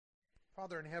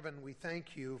Father in heaven, we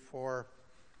thank you for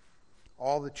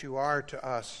all that you are to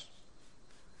us.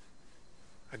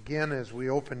 Again, as we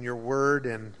open your word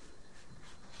and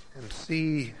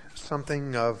see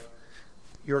something of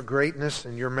your greatness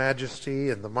and your majesty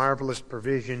and the marvelous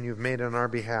provision you've made on our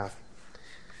behalf,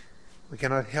 we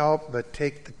cannot help but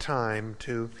take the time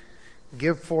to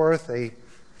give forth a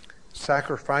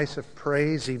sacrifice of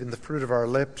praise, even the fruit of our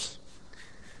lips,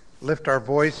 lift our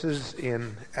voices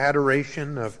in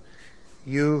adoration of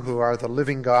you who are the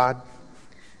living God.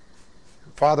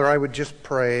 Father, I would just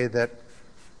pray that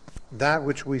that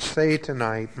which we say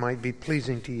tonight might be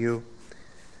pleasing to you.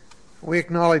 We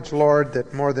acknowledge, Lord,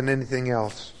 that more than anything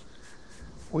else,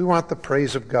 we want the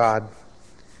praise of God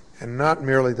and not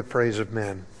merely the praise of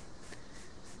men.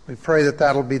 We pray that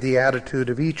that'll be the attitude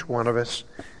of each one of us,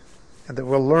 and that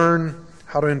we'll learn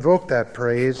how to invoke that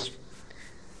praise.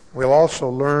 We'll also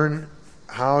learn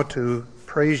how to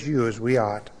praise you as we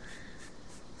ought,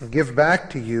 and give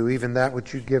back to you even that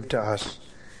which you give to us,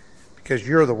 because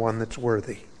you're the one that's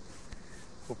worthy.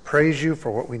 We'll praise you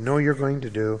for what we know you're going to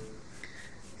do.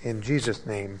 In Jesus'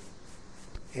 name,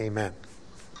 amen.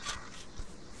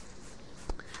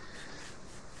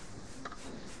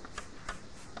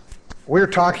 We're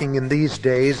talking in these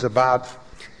days about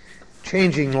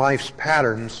changing life's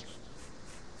patterns.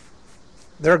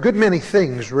 There are a good many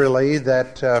things, really,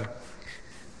 that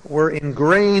were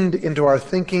ingrained into our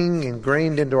thinking,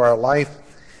 ingrained into our life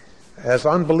as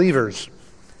unbelievers.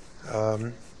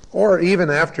 Or even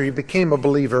after you became a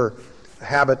believer,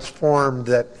 habits formed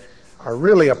that are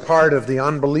really a part of the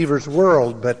unbeliever's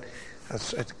world, but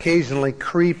occasionally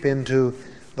creep into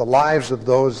the lives of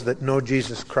those that know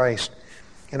Jesus Christ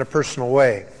in a personal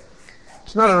way.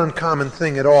 It's not an uncommon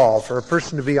thing at all for a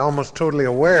person to be almost totally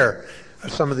aware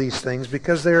of some of these things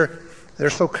because they're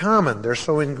so common, they're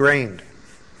so ingrained.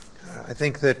 I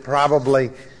think that probably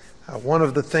one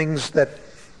of the things that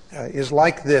is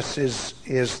like this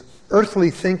is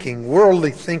earthly thinking,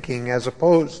 worldly thinking, as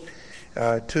opposed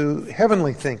to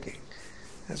heavenly thinking.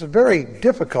 It's a very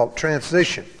difficult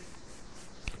transition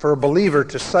for a believer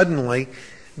to suddenly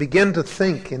begin to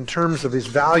think in terms of his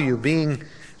value being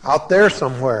out there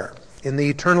somewhere in the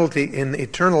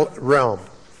eternal realm,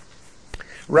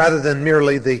 rather than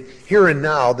merely the here and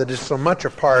now that is so much a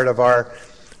part of our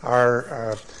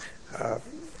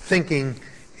thinking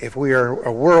if we are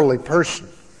a worldly person.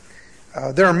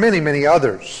 There are many, many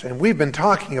others, and we've been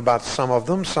talking about some of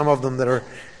them that are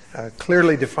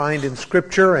clearly defined in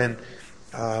Scripture, and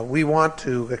we want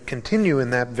to continue in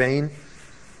that vein.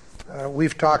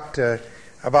 We've talked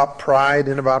about pride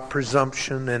and about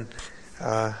presumption and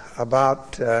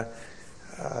about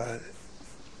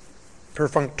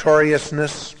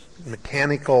perfunctoriousness,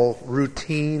 mechanical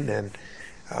routine, and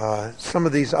some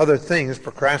of these other things,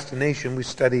 procrastination, we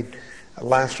studied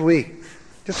last week.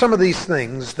 Just some of these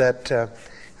things that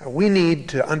we need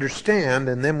to understand,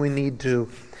 and then we need to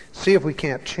see if we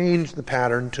can't change the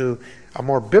pattern to a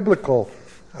more biblical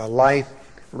life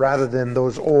rather than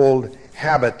those old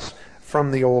habits from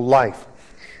the old life.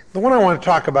 The one I want to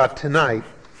talk about tonight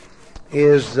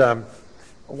is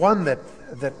one that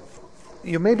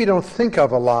you maybe don't think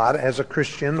of a lot as a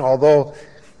Christian, although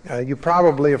you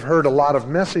probably have heard a lot of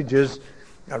messages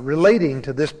relating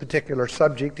to this particular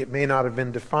subject. It may not have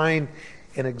been defined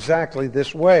in exactly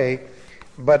this way,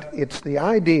 but it's the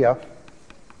idea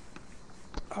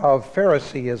of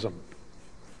Phariseeism.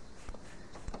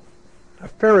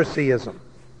 Phariseeism.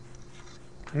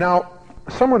 Now,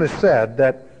 someone has said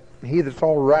that he that's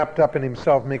all wrapped up in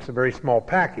himself makes a very small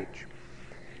package.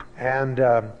 And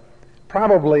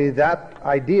probably that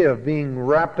idea of being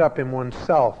wrapped up in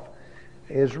oneself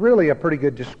is really a pretty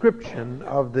good description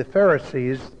of the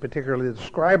Pharisees, particularly the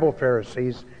scribal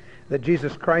Pharisees, that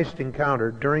Jesus Christ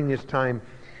encountered during his time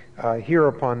here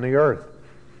upon the earth.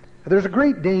 There's a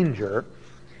great danger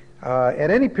at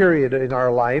any period in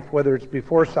our life, whether it's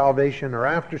before salvation or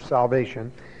after salvation,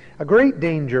 a great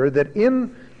danger that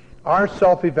in our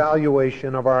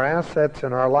self-evaluation of our assets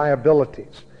and our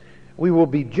liabilities, we will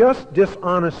be just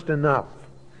dishonest enough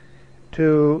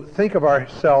to think of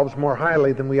ourselves more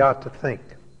highly than we ought to think.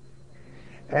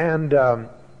 And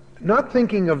not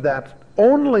thinking of that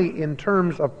only in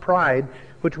terms of pride,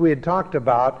 which we had talked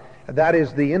about, that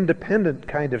is the independent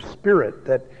kind of spirit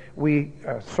that we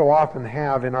so often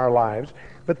have in our lives,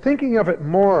 but thinking of it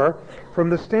more from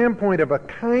the standpoint of a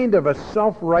kind of a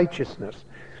self-righteousness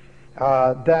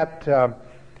that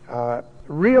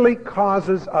really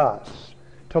causes us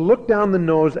to look down the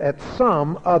nose at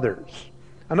some others.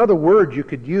 Another word you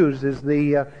could use is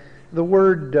the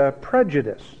word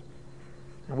prejudice.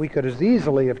 We could as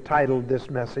easily have titled this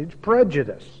message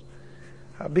Prejudice.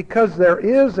 because there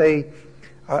is a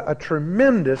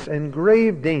tremendous and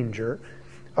grave danger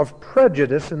of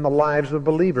prejudice in the lives of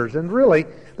believers. And really,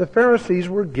 the Pharisees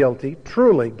were guilty,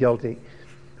 truly guilty,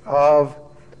 of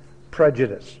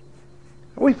prejudice.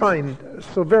 We find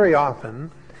so very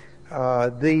often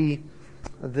the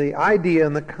idea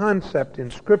and the concept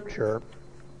in Scripture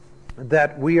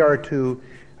that we are to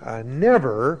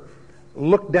never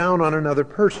look down on another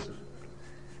person.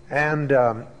 And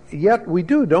yet we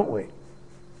do, don't we?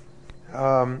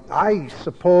 I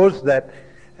suppose that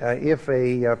if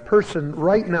a person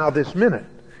right now, this minute,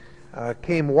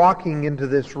 came walking into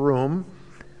this room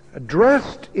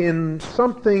dressed in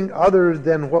something other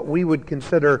than what we would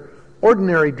consider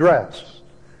ordinary dress,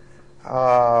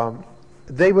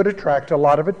 they would attract a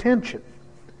lot of attention.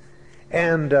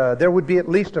 And there would be at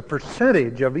least a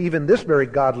percentage of even this very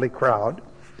godly crowd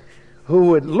who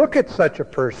would look at such a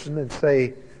person and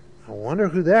say, I wonder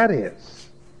who that is.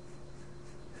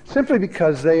 Simply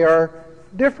because they are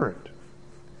different.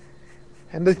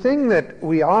 And the thing that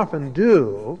we often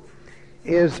do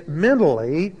is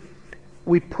mentally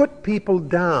we put people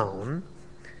down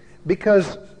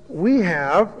because we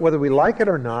have, whether we like it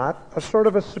or not, a sort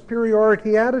of a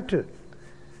superiority attitude.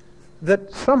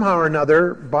 That somehow or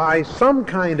another, by some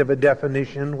kind of a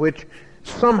definition which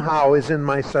somehow is in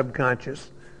my subconscious,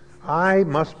 I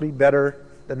must be better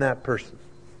than that person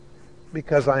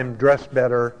because I'm dressed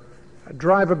better,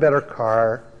 drive a better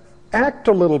car, act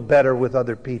a little better with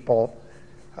other people,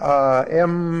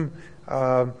 am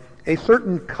a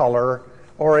certain color,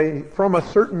 or from a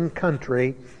certain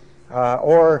country,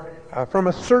 or from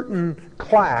a certain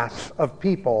class of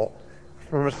people,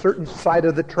 from a certain side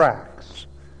of the tracks,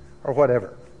 or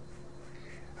whatever.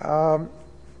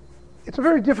 It's a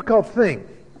very difficult thing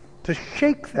to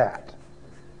shake that.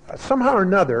 Somehow or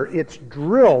another, it's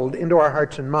drilled into our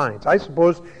hearts and minds. I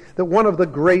suppose that one of the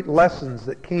great lessons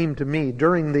that came to me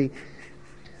during the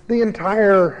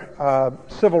entire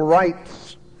civil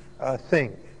rights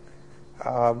thing,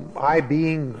 I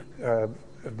being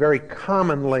very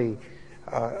commonly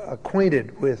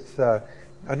acquainted with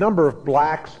a number of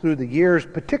blacks through the years,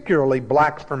 particularly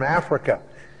blacks from Africa,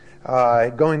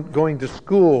 going to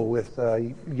school with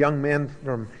young men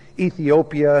from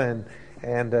Ethiopia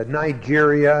and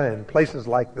Nigeria and places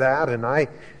like that. And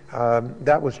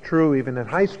that was true even in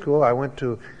high school. I went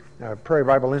to Prairie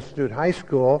Bible Institute High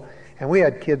School, and we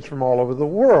had kids from all over the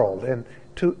world. And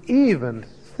to even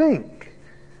think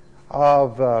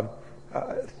of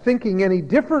thinking any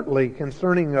differently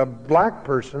concerning a black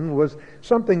person was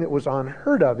something that was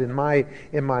unheard of in my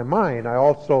mind. I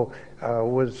also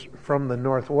was from the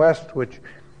Northwest, which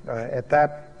at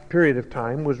that period of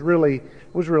time was really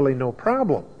no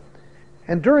problem.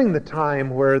 And during the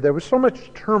time where there was so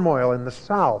much turmoil in the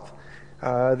South,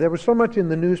 there was so much in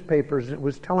the newspapers that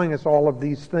was telling us all of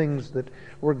these things that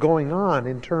were going on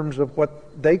in terms of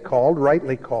what they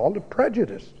rightly called,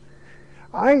 prejudice.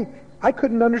 I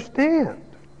couldn't understand.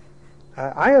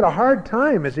 I had a hard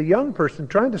time as a young person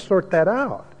trying to sort that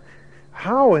out.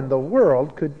 How in the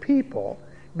world could people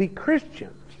be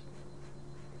Christians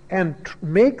and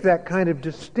make that kind of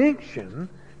distinction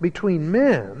between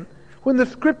men when the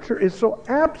Scripture is so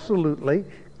absolutely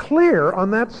clear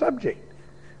on that subject?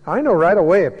 I know right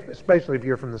away, especially if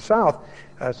you're from the South,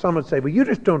 some would say, well, you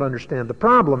just don't understand the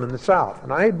problem in the South.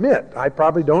 And I admit, I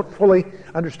probably don't fully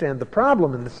understand the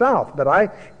problem in the South, but I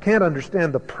can't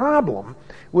understand the problem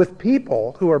with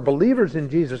people who are believers in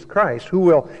Jesus Christ, who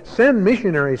will send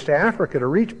missionaries to Africa to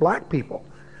reach black people,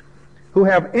 who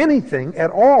have anything at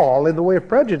all in the way of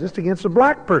prejudice against a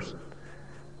black person.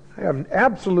 I have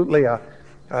absolutely a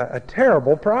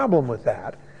terrible problem with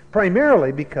that,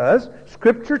 primarily because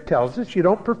Scripture tells us you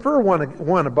don't prefer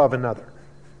one above another.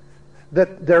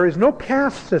 That there is no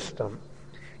caste system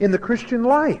in the Christian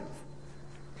life.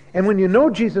 And when you know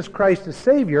Jesus Christ as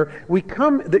Savior,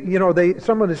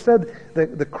 someone has said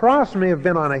the cross may have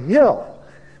been on a hill,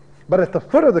 but at the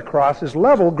foot of the cross is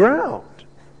level ground.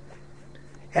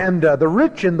 And the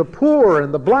rich and the poor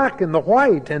and the black and the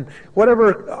white and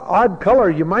whatever odd color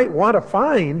you might want to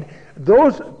find,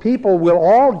 those people will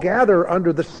all gather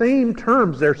under the same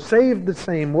terms. They're saved the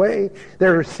same way.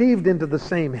 They're received into the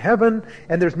same heaven,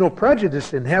 and there's no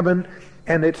prejudice in heaven.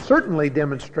 And it certainly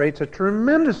demonstrates a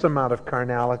tremendous amount of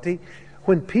carnality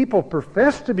when people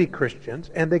profess to be Christians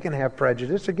and they can have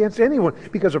prejudice against anyone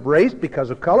because of race, because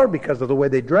of color, because of the way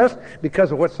they dress,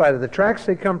 because of what side of the tracks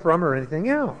they come from, or anything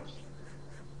else.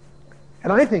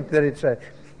 And I think that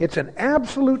it's an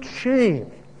absolute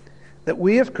shame that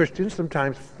we as Christians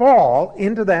sometimes fall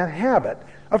into that habit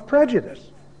of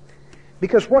prejudice.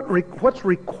 Because what's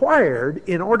required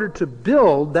in order to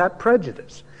build that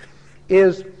prejudice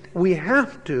is we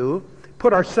have to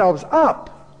put ourselves up.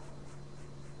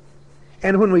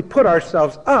 And when we put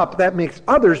ourselves up, that makes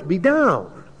others be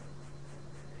down.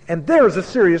 And there's a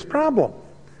serious problem,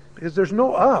 because there's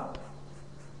no up.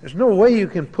 There's no way you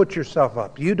can put yourself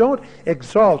up. You don't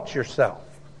exalt yourself.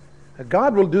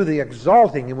 God will do the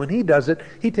exalting, and when He does it,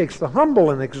 He takes the humble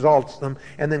and exalts them,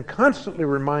 and then constantly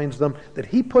reminds them that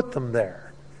He put them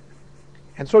there.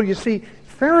 And so you see,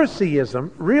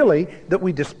 Phariseeism, really, that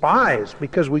we despise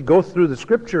because we go through the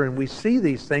Scripture and we see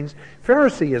these things,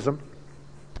 Phariseeism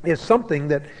is something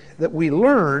that we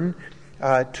learn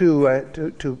to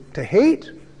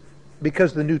hate,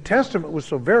 because the New Testament was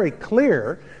so very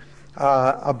clear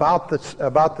about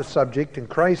the subject, and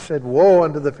Christ said, "Woe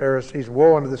unto the Pharisees,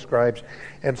 woe unto the scribes,"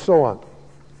 and so on.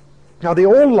 Now, the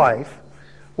old life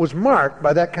was marked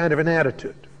by that kind of an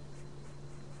attitude.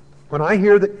 When I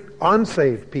hear that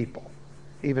unsaved people,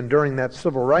 even during that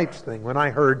civil rights thing, when I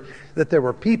heard that there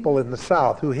were people in the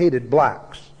South who hated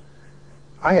blacks,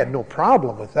 I had no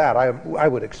problem with that. I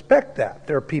would expect that.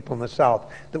 There are people in the South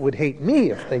that would hate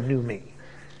me if they knew me.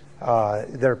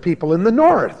 There are people in the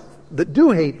North that do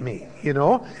hate me,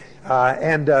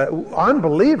 and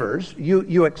unbelievers,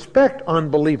 you expect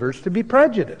unbelievers to be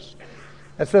prejudiced.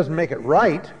 That doesn't make it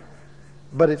right,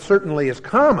 but it certainly is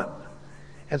common,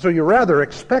 and so you rather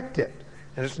expect it.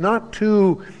 And it's not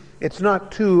too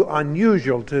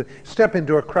unusual to step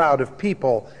into a crowd of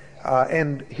people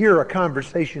and hear a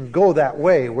conversation go that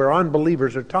way, where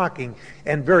unbelievers are talking,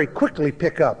 and very quickly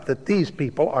pick up that these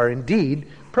people are indeed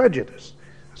prejudiced.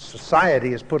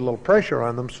 Society has put a little pressure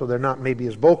on them, so they're not maybe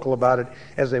as vocal about it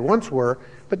as they once were,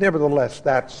 but nevertheless,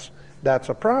 that's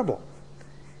a problem.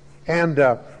 And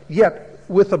yet,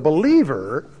 with a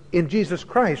believer in Jesus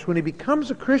Christ, when he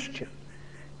becomes a Christian,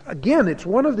 again, it's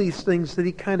one of these things that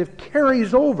he kind of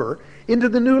carries over into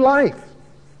the new life.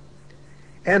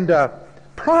 And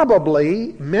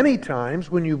probably, many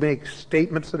times, when you make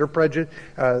statements that are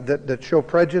that show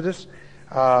prejudice,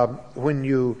 when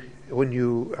you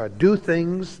do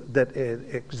things that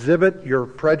exhibit your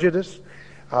prejudice,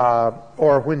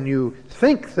 or when you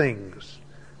think things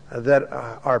that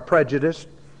are prejudiced,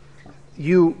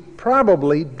 you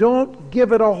probably don't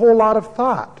give it a whole lot of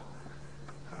thought.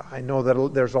 I know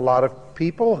that there's a lot of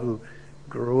people who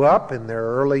grew up in their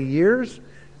early years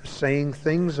saying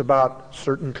things about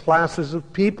certain classes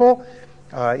of people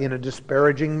in a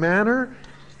disparaging manner,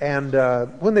 and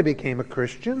when they became a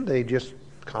Christian, they just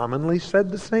commonly said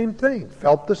the same thing,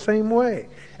 felt the same way,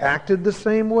 acted the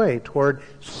same way toward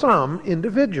some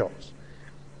individuals.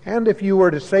 And if you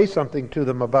were to say something to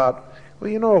them about,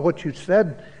 well, what you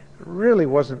said really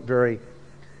wasn't very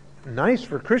nice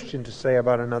for a Christian to say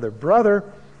about another brother,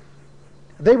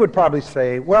 they would probably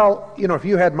say, well, if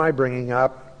you had my bringing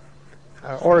up,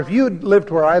 or if you had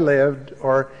lived where I lived,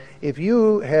 or if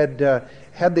you had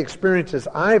had the experiences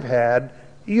I've had,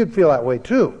 you'd feel that way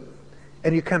too.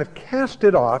 And you kind of cast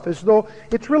it off as though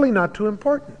it's really not too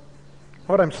important.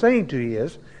 What I'm saying to you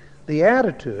is, the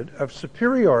attitude of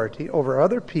superiority over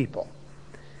other people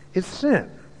is sin,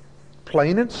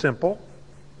 plain and simple,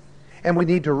 and we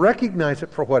need to recognize it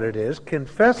for what it is,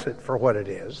 confess it for what it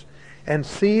is, and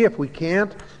see if we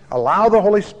can't allow the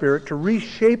Holy Spirit to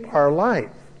reshape our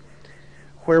life,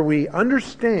 where we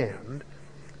understand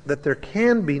that there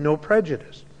can be no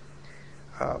prejudice.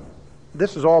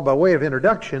 This is all by way of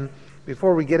introduction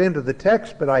before we get into the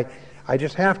text, but I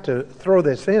just have to throw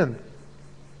this in,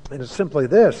 and it's simply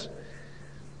this,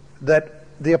 that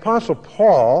the Apostle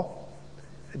Paul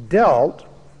dealt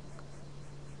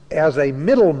as a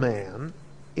middleman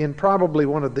in probably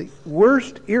one of the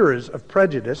worst eras of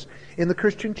prejudice in the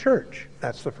Christian church.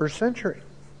 That's the first century.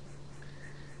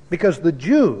 Because the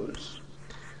Jews,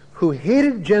 who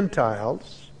hated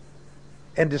Gentiles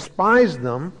and despised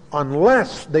them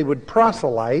unless they would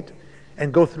proselyte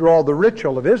and go through all the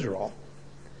ritual of Israel,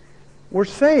 were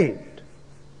saved.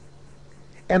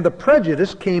 And the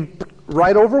prejudice came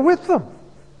right over with them.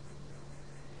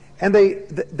 And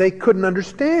they couldn't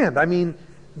understand. I mean,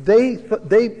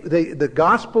 the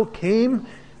gospel came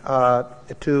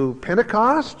to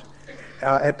Pentecost.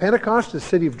 At Pentecost, the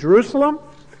city of Jerusalem,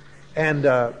 and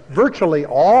virtually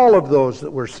all of those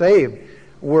that were saved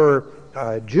were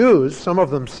Jews, some of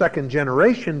them second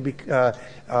generation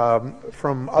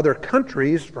from other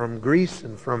countries, from Greece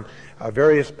and from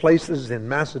various places in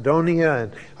Macedonia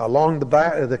and along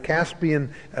the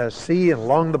Caspian Sea and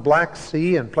along the Black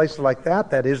Sea and places like that.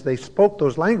 That is, they spoke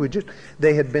those languages.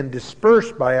 They had been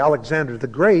dispersed by Alexander the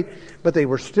Great, but they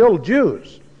were still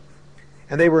Jews.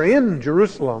 And they were in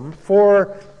Jerusalem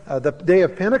for the day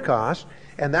of Pentecost,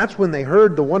 and that's when they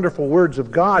heard the wonderful words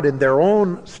of God in their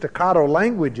own staccato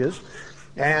languages.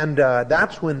 And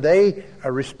that's when they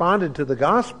responded to the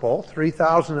gospel,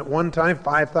 3,000 at one time,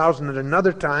 5,000 at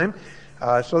another time.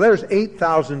 So there's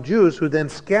 8,000 Jews who then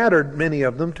scattered, many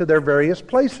of them, to their various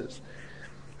places.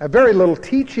 Very little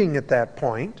teaching at that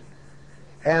point.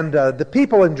 And the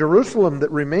people in Jerusalem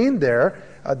that remained there,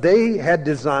 they had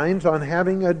designs on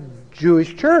having a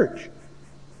Jewish church.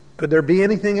 Could there be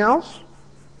anything else?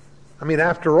 I mean,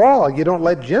 after all, you don't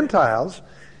let Gentiles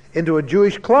into a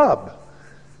Jewish club.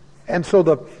 And so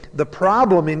the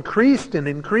problem increased and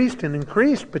increased and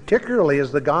increased, particularly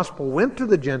as the gospel went to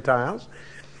the Gentiles,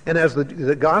 and as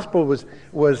the gospel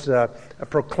was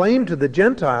proclaimed to the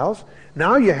Gentiles.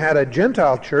 Now you had a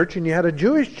Gentile church and you had a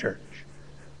Jewish church.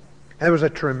 And there was a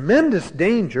tremendous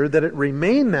danger that it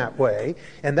remained that way,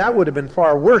 and that would have been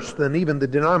far worse than even the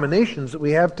denominations that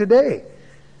we have today,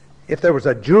 if there was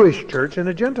a Jewish church and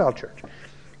a Gentile church.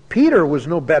 Peter was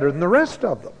no better than the rest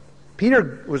of them.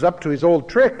 Peter was up to his old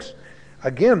tricks.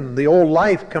 Again, the old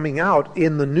life coming out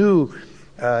in the new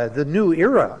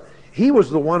era. He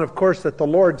was the one, of course, that the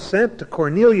Lord sent to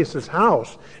Cornelius'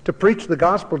 house to preach the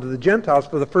gospel to the Gentiles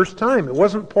for the first time. It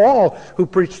wasn't Paul who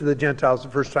preached to the Gentiles the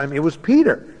first time. It was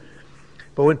Peter.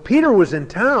 But when Peter was in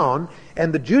town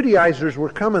and the Judaizers were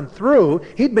coming through,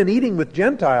 he'd been eating with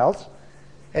Gentiles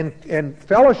and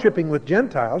fellowshipping with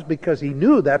Gentiles because he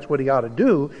knew that's what he ought to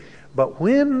do. But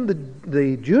when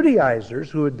the Judaizers,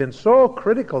 who had been so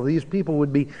critical, these people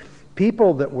would be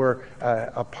people that were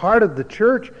a part of the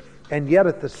church, and yet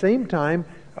at the same time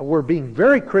were being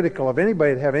very critical of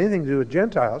anybody that had anything to do with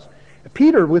Gentiles.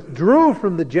 Peter withdrew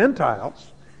from the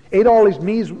Gentiles, ate all his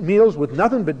meals with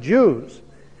nothing but Jews.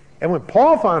 And when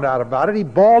Paul found out about it, he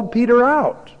bawled Peter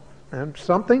out. And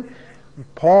something,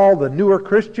 Paul, the newer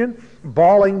Christian,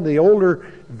 bawling the older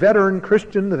veteran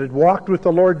Christian that had walked with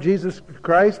the Lord Jesus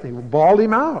Christ, he bawled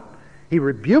him out. He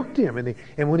rebuked him.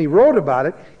 And when he wrote about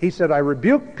it, he said, I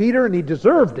rebuked Peter and he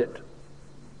deserved it.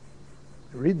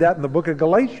 Read that in the book of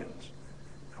Galatians.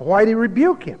 Why did he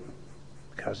rebuke him?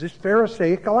 Because his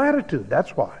Pharisaical attitude.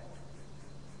 That's why.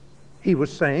 He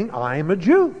was saying, I am a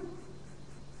Jew.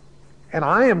 And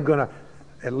I am going to,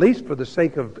 at least for the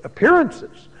sake of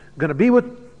appearances, going to be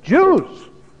with Jews.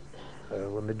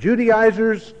 When the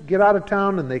Judaizers get out of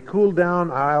town and they cool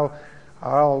down, I'll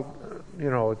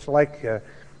it's like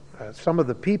some of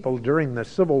the people during the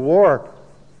Civil War,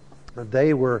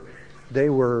 they were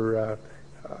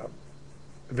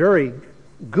very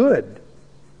good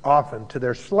often to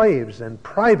their slaves, and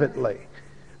privately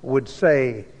would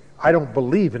say, I don't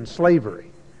believe in slavery.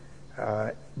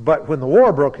 But when the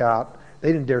war broke out,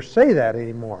 they didn't dare say that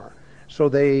anymore. So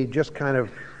they just kind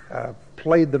of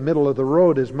played the middle of the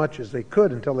road as much as they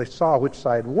could until they saw which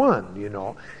side won,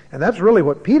 And that's really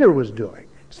what Peter was doing.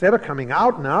 Instead of coming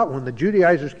out and out when the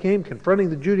Judaizers came,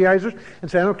 confronting the Judaizers, and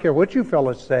saying, I don't care what you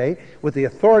fellas say, with the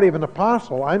authority of an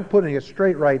apostle, I'm putting it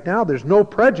straight right now. There's no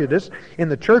prejudice in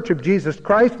the Church of Jesus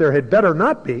Christ. There had better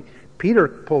not be. Peter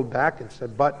pulled back and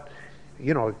said, but,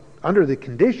 under the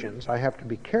conditions, I have to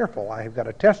be careful. I have got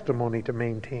a testimony to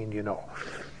maintain,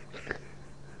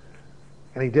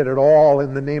 And he did it all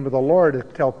in the name of the Lord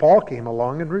until Paul came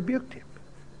along and rebuked him.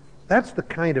 That's the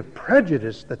kind of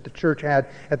prejudice that the church had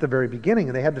at the very beginning,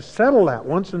 and they had to settle that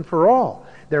once and for all.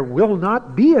 There will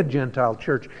not be a Gentile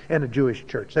church and a Jewish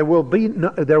church. There will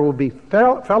be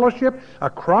fellowship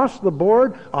across the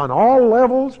board on all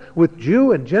levels with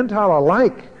Jew and Gentile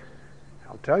alike.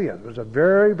 I'll tell you, it was a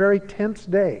very, very tense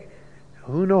day.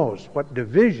 Who knows what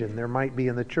division there might be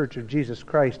in the Church of Jesus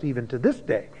Christ even to this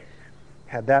day,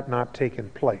 had that not taken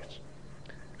place.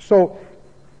 So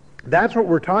that's what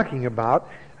we're talking about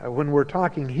when we're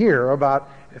talking here about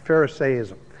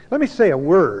Pharisaism. Let me say a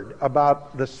word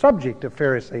about the subject of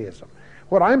Pharisaism.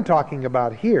 What I'm talking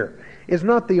about here is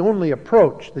not the only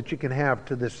approach that you can have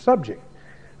to this subject.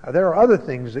 There are other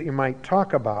things that you might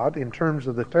talk about in terms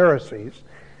of the Pharisees.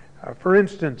 For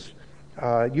instance,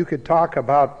 you could talk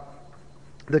about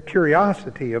the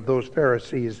curiosity of those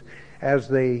Pharisees as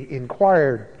they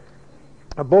inquired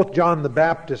both John the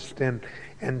Baptist and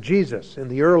Jesus. In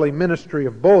the early ministry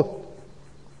of both,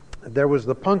 there was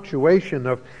the punctuation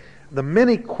of the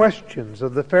many questions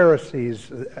of the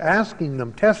Pharisees, asking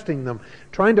them, testing them,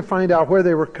 trying to find out where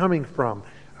they were coming from,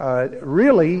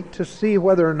 really to see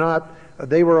whether or not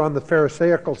they were on the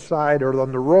Pharisaical side or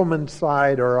on the Roman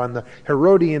side or on the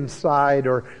Herodian side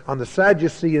or on the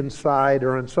Sadducean side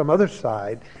or on some other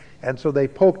side. And so they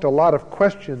poked a lot of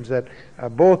questions at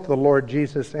both the Lord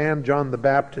Jesus and John the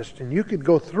Baptist. And you could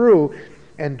go through,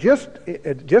 and just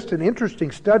an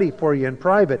interesting study for you in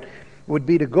private would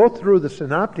be to go through the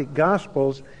Synoptic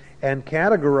Gospels and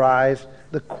categorize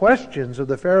the questions of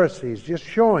the Pharisees, just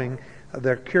showing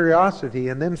their curiosity,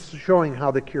 and then showing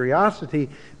how the curiosity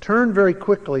turned very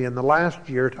quickly in the last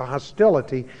year to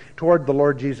hostility toward the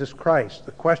Lord Jesus Christ.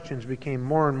 The questions became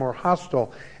more and more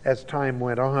hostile as time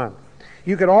went on.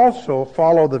 You could also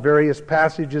follow the various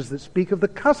passages that speak of the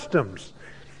customs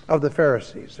of the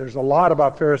Pharisees. There's a lot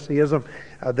about Phariseeism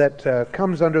that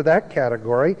comes under that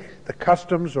category. The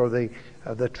customs or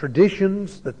the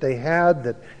traditions that they had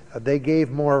that they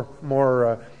gave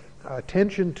more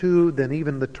attention to than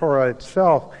even the Torah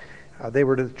itself. They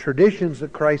were the traditions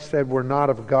that Christ said were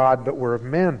not of God but were of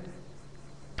men.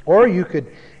 Or you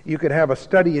could have a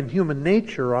study in human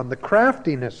nature on the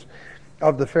craftiness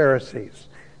of the Pharisees,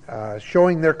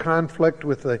 showing their conflict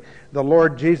with the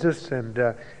Lord Jesus, and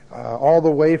all the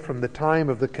way from the time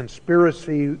of the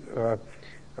conspiracy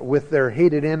with their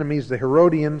hated enemies, the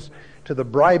Herodians, to the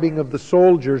bribing of the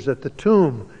soldiers at the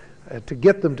tomb to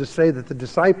get them to say that the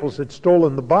disciples had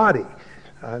stolen the body.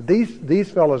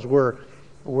 These fellows were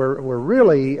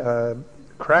really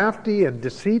crafty and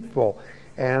deceitful,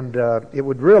 and it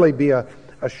would really be a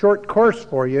short course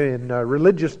for you in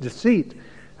religious deceit,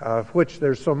 of which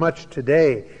there's so much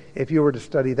today, if you were to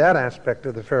study that aspect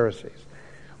of the Pharisees.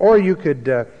 Or you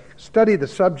could study the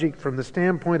subject from the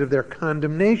standpoint of their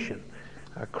condemnation.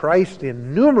 Christ,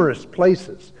 in numerous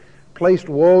places, placed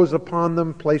woes upon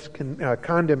them, placed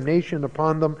condemnation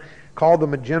upon them, called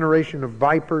them a generation of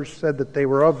vipers, said that they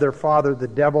were of their father the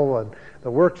devil, and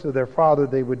the works of their father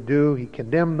they would do. He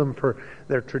condemned them for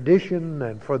their tradition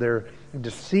and for their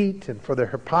deceit and for their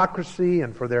hypocrisy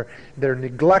and for their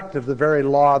neglect of the very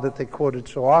law that they quoted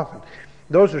so often.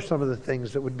 Those are some of the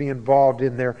things that would be involved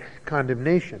in their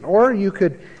condemnation. Or you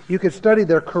could study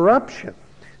their corruption.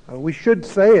 We should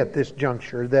say at this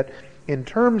juncture that in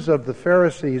terms of the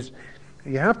Pharisees,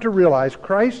 you have to realize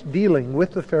Christ dealing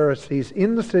with the Pharisees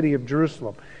in the city of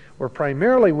Jerusalem were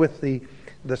primarily with the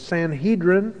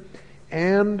Sanhedrin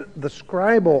and the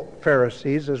scribal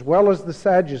Pharisees as well as the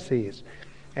Sadducees.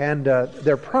 And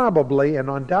there probably and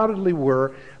undoubtedly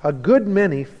were a good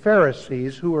many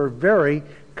Pharisees who were very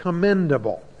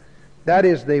commendable. That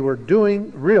is, they were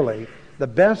doing really the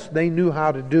best they knew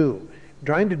how to do,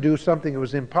 trying to do something that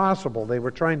was impossible. They were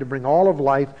trying to bring all of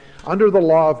life under the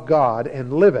law of God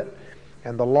and live it.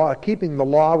 And keeping the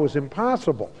law was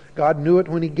impossible. God knew it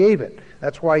when He gave it.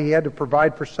 That's why He had to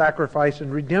provide for sacrifice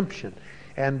and redemption.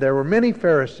 And there were many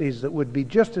Pharisees that would be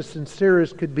just as sincere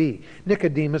as could be.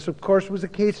 Nicodemus, of course, was a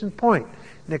case in point.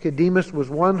 Nicodemus was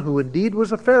one who indeed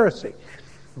was a Pharisee.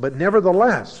 But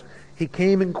nevertheless, he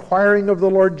came inquiring of the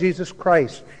Lord Jesus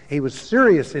Christ. He was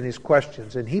serious in his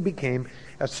questions, and he became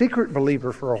a secret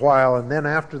believer for a while, and then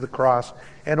after the cross,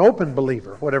 an open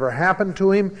believer. Whatever happened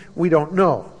to him, we don't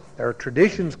know. There are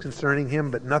traditions concerning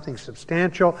him, but nothing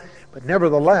substantial. But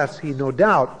nevertheless, he no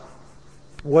doubt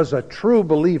was a true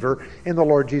believer in the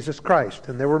Lord Jesus Christ.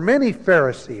 And there were many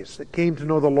Pharisees that came to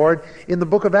know the Lord in the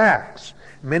book of Acts.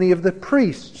 Many of the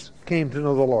priests came to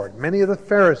know the Lord. Many of the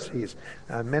Pharisees,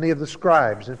 many of the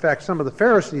scribes. In fact, some of the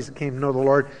Pharisees that came to know the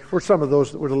Lord were some of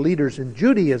those that were the leaders in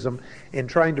Judaism in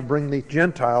trying to bring the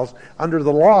Gentiles under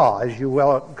the law, as you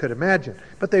well could imagine.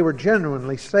 But they were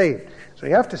genuinely saved. So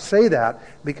you have to say that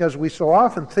because we so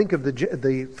often think of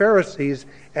the Pharisees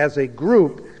as a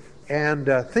group and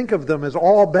think of them as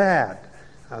all bad.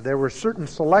 There were certain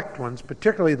select ones,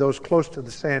 particularly those close to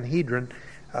the Sanhedrin,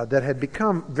 that had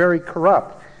become very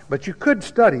corrupt. But you could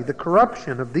study the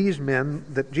corruption of these men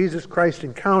that Jesus Christ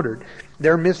encountered,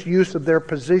 their misuse of their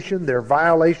position, their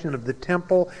violation of the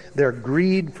temple, their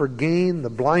greed for gain, the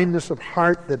blindness of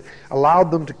heart that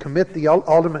allowed them to commit the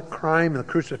ultimate crime, the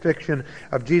crucifixion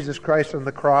of Jesus Christ on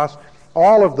the cross.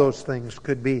 All of those things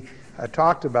could be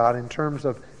talked about in terms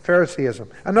of Phariseeism.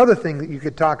 Another thing that you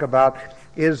could talk about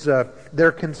is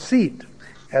their conceit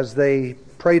as they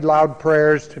prayed loud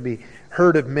prayers to be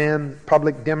heard of men,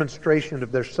 public demonstration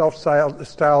of their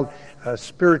self-styled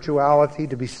spirituality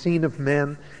to be seen of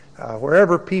men.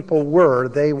 Wherever people were,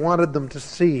 they wanted them to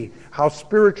see how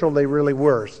spiritual they really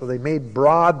were. So they made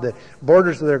broad the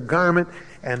borders of their garment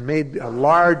and made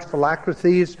large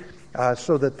phylacteries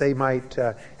so that they might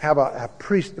have a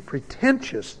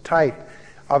pretentious type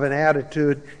of an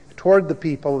attitude toward the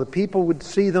people. The people would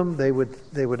see them, they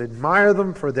would admire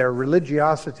them for their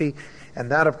religiosity, and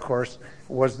that, of course,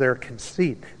 was their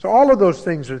conceit. So all of those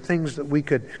things are things that we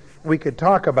could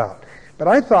talk about. But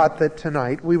I thought that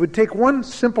tonight we would take one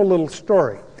simple little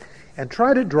story and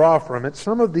try to draw from it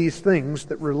some of these things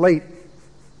that relate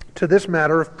to this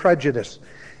matter of prejudice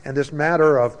and this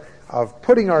matter of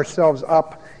putting ourselves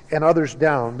up and others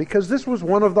down, because this was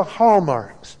one of the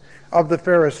hallmarks of the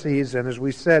Pharisees, and as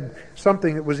we said,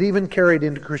 something that was even carried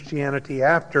into Christianity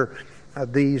after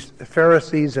these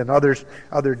Pharisees and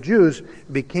other Jews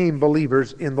became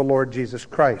believers in the Lord Jesus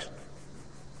Christ.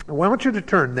 I want you to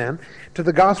turn then to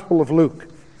the Gospel of Luke.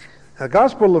 The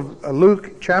Gospel of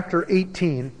Luke, chapter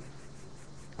 18,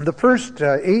 the first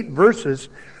 8 verses,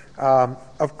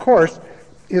 of course,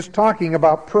 is talking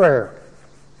about prayer,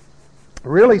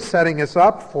 really setting us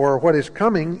up for what is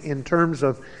coming in terms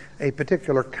of a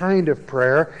particular kind of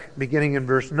prayer, beginning in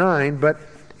verse 9. But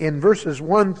in verses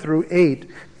 1 through 8,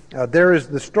 there is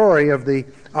the story of the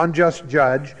unjust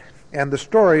judge and the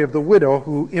story of the widow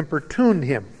who importuned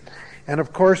him. And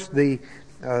of course, the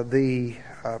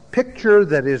picture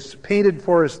that is painted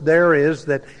for us there is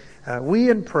that we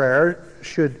in prayer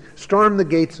should storm the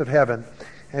gates of heaven.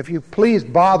 If you please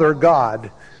bother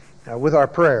God with our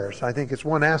prayers. I think it's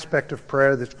one aspect of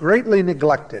prayer that's greatly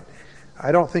neglected.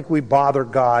 I don't think we bother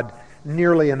God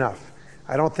nearly enough.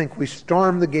 I don't think we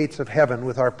storm the gates of heaven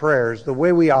with our prayers the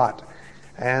way we ought.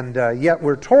 And yet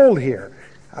we're told here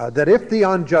that if the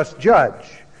unjust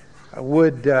judge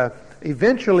would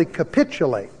eventually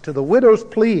capitulate to the widow's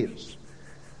pleas,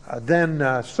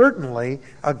 then certainly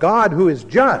a God who is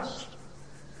just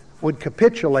would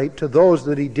capitulate to those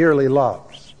that he dearly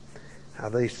loves.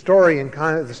 The study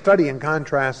and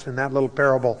contrast in that little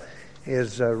parable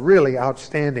is really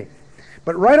outstanding.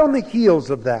 But right on the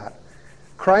heels of that,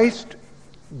 Christ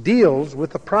deals with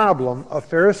the problem of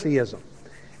Phariseeism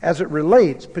as it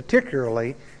relates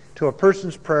particularly to a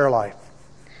person's prayer life.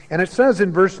 And it says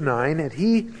in verse 9, "And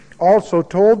he also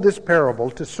told this parable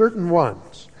to certain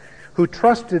ones who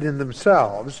trusted in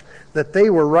themselves that they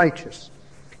were righteous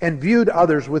and viewed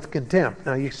others with contempt."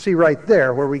 Now you see right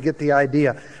there where we get the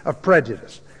idea of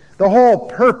prejudice. The whole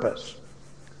purpose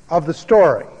of the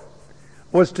story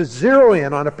was to zero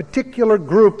in on a particular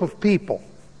group of people.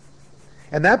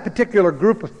 And that particular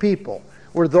group of people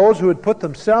were those who had put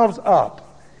themselves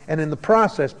up and in the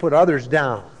process put others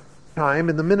down. Time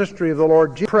in the ministry of the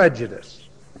Lord Jesus, prejudice.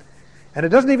 And it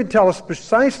doesn't even tell us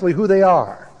precisely who they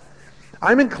are.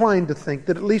 I'm inclined to think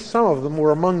that at least some of them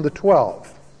were among the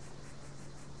 12.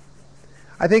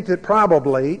 I think that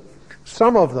probably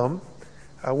some of them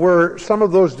were some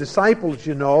of those disciples,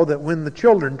 you know, that when the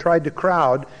children tried to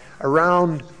crowd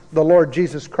around the Lord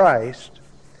Jesus Christ,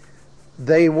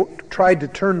 they tried to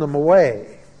turn them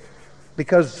away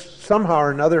because somehow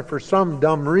or another, for some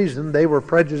dumb reason, they were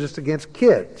prejudiced against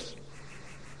kids.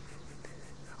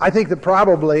 I think that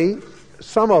probably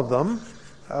some of them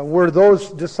were those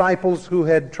disciples who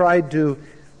had tried to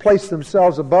place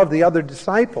themselves above the other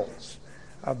disciples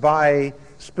by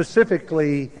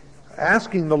specifically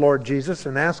asking the Lord Jesus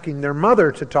and asking their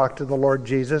mother to talk to the Lord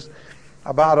Jesus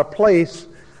about a place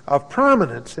of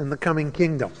prominence in the coming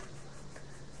kingdom.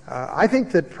 I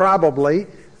think that probably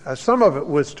some of it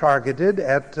was targeted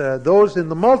at those in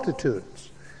the multitudes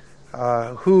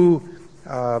who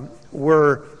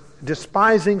were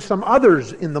despising some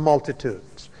others in the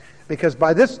multitudes. Because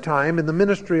by this time, in the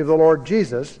ministry of the Lord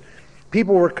Jesus,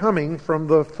 people were coming from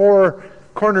the 4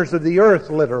 corners of the earth,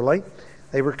 literally.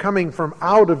 They were coming from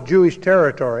out of Jewish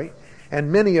territory,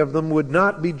 and many of them would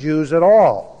not be Jews at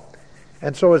all.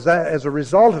 And so as a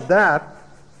result of that,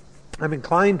 I'm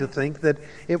inclined to think that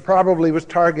it probably was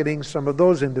targeting some of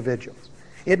those individuals.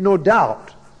 It no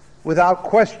doubt, without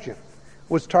question,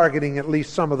 was targeting at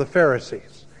least some of the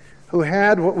Pharisees, who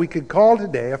had what we could call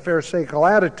today a pharisaical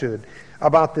attitude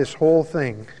about this whole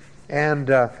thing. And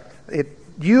it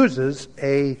uses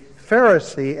a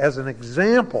Pharisee as an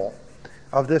example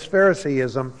of this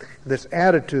Phariseeism, this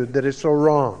attitude that is so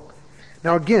wrong.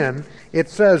 Now again, it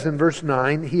says in verse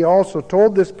 9, "He also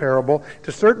told this parable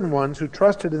to certain ones who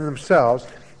trusted in themselves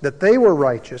that they were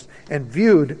righteous and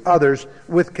viewed others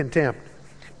with contempt.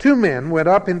 2 men went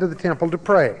up into the temple to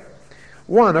pray,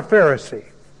 one a Pharisee,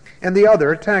 and the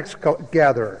other a tax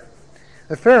gatherer.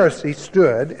 The Pharisee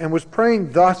stood and was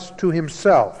praying thus to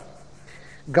himself,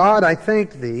 'God, I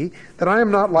thank thee that I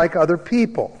am not like other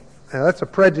people.'" Now that's a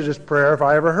prejudiced prayer if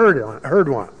I ever heard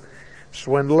one.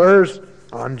 "Swindlers,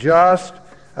 unjust,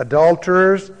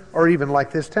 adulterers, or even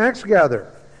like this tax gatherer.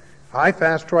 I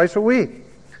fast twice a week.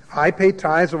 I pay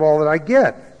tithes of all that I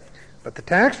get." But the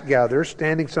tax gatherer,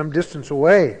 standing some distance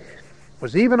away,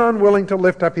 was even unwilling to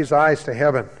lift up his eyes to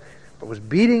heaven, but was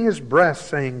beating his breast,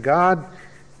 saying, "God,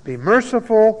 be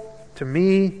merciful to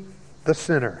me, the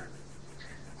sinner."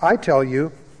 I tell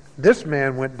you, this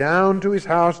man went down to his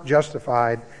house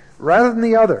justified rather than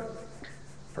the other.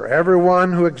 For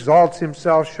everyone who exalts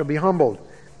himself shall be humbled,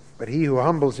 but he who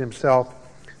humbles himself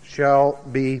shall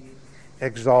be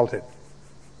exalted.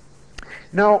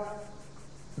 Now,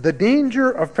 the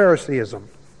danger of Phariseeism,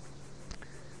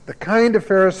 the kind of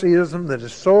Phariseeism that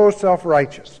is so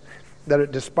self-righteous, that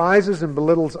it despises and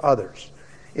belittles others,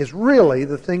 is really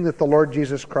the thing that the Lord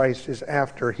Jesus Christ is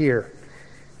after here.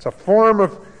 It's a form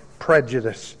of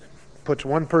prejudice. It puts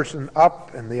one person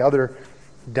up and the other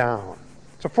down.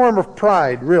 It's a form of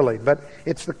pride, really, but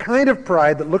it's the kind of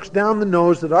pride that looks down the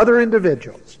nose at other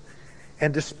individuals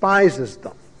and despises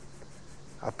them.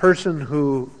 A person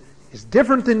who is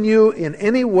different than you in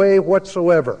any way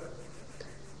whatsoever,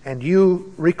 and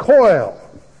you recoil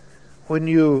when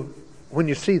you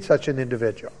see such an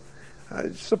individual.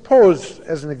 Suppose,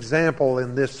 as an example,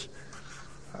 in this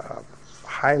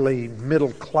highly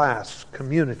middle-class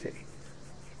community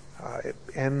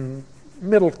and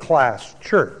middle-class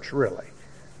church, really.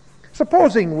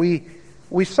 Supposing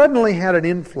we suddenly had an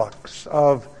influx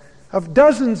of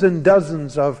dozens and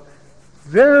dozens of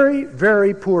very,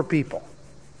 very poor people.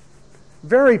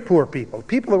 Very poor people.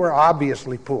 People who were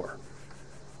obviously poor.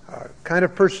 Kind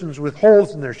of persons with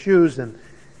holes in their shoes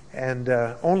and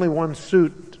only one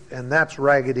suit, and that's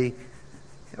raggedy.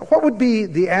 What would be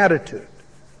the attitude?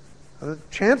 The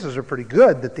chances are pretty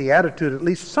good that the attitude, at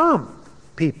least some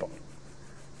people,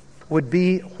 would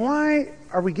be, why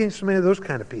are we getting so many of those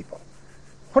kind of people?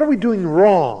 What are we doing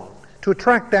wrong to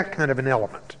attract that kind of an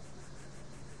element?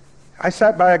 I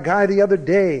sat by a guy the other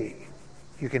day,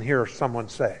 you can hear someone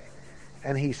say,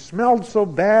 and he smelled so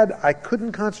bad I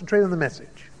couldn't concentrate on the message.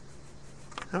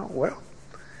 Oh, well,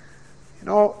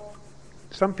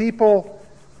 some people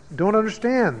don't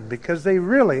understand because they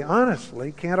really,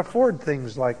 honestly, can't afford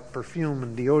things like perfume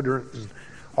and deodorant and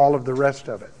all of the rest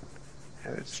of it.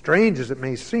 And as strange as it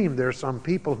may seem, there are some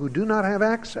people who do not have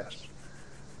access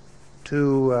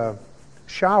to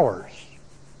showers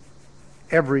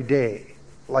every day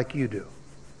like you do.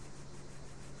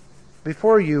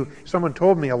 Someone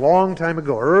told me a long time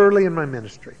ago, early in my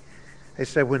ministry, they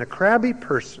said, when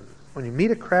you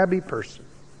meet a crabby person,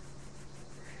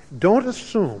 don't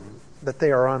assume that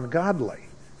they are ungodly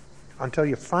until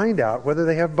you find out whether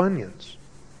they have bunions.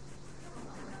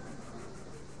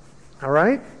 All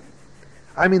right?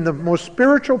 I mean, the most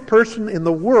spiritual person in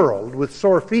the world with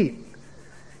sore feet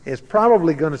is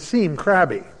probably going to seem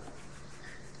crabby.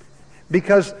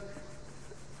 Because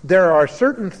there are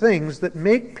certain things that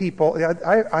make people...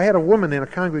 I had a woman in a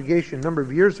congregation a number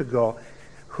of years ago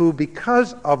who,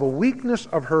 because of a weakness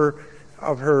of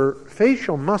her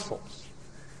facial muscles,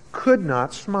 could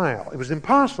not smile. It was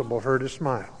impossible for her to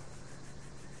smile.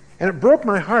 And it broke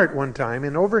my heart one time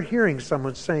in overhearing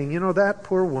someone saying, that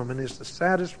poor woman is the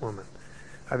saddest woman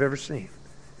I've ever seen.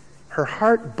 Her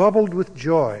heart bubbled with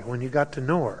joy when you got to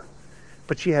know her,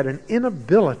 but she had an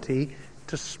inability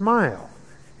to smile.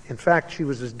 In fact, she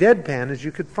was as deadpan as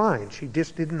you could find. She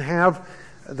just didn't have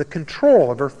the control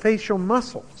of her facial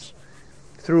muscles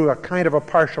through a kind of a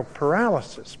partial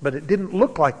paralysis, but it didn't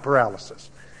look like paralysis.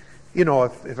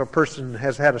 If a person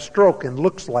has had a stroke and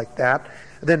looks like that,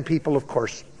 then people, of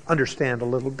course, understand a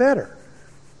little better.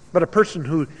 But a person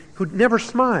who never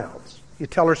smiles, you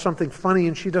tell her something funny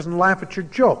and she doesn't laugh at your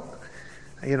joke.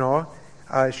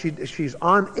 She's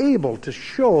unable to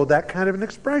show that kind of an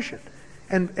expression.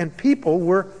 And people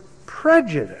were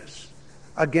prejudiced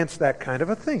against that kind of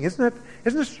a thing. Isn't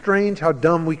it strange how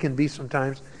dumb we can be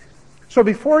sometimes? So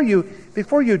before you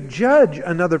judge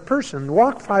another person,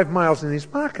 walk 5 miles in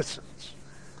his moccasins.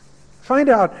 Find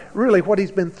out really what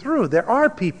he's been through. There are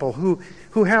people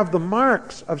who have the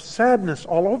marks of sadness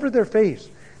all over their face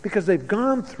because they've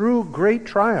gone through great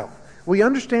trial. We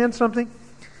understand something?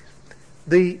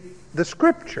 The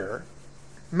Scripture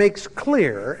makes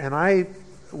clear, and I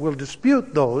will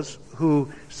dispute those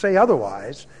who say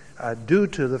otherwise, due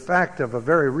to the fact of a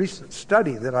very recent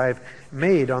study that I've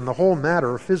made on the whole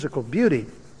matter of physical beauty.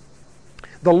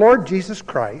 The Lord Jesus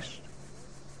Christ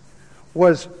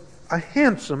was a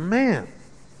handsome man.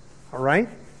 All right?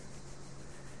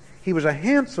 He was a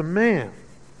handsome man.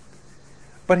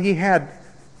 But he had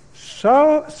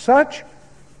such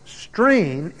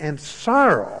strain and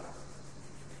sorrow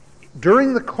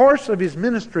during the course of his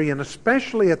ministry, and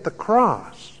especially at the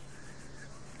cross,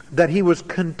 that he was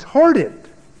contorted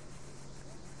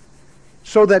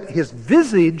so that his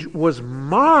visage was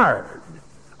marred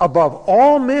above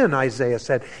all men, Isaiah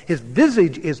said. His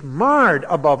visage is marred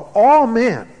above all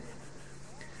men,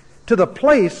 to the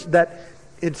place that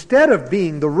instead of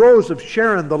being the rose of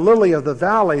Sharon, the lily of the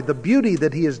valley, the beauty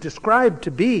that he is described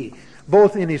to be,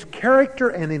 both in his character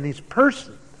and in his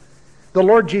person, the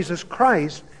Lord Jesus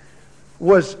Christ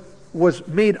was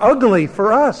made ugly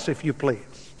for us, if you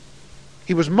please.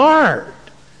 He was marred.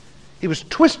 He was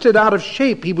twisted out of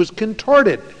shape. He was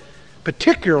contorted,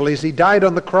 particularly as he died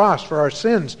on the cross for our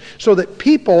sins, so that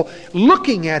people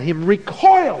looking at him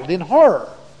recoiled in horror.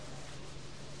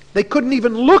 They couldn't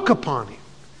even look upon him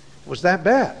was that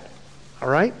bad. All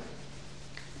right?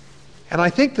 And I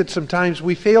think that sometimes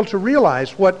we fail to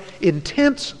realize what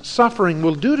intense suffering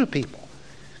will do to people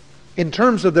in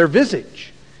terms of their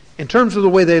visage, in terms of the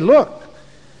way they look.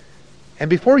 And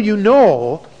before you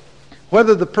know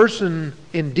whether the person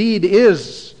indeed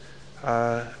is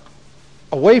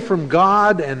away from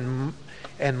God and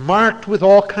marked with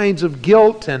all kinds of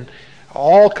guilt and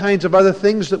all kinds of other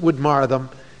things that would mar them,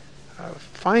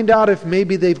 find out if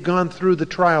maybe they've gone through the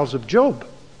trials of Job.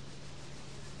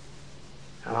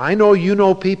 Now, I know you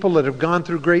know people that have gone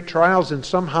through great trials and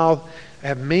somehow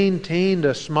have maintained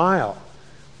a smile.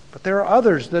 But there are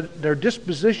others that their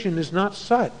disposition is not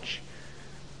such.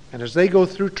 And as they go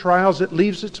through trials, it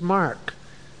leaves its mark.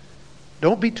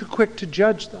 Don't be too quick to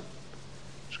judge them.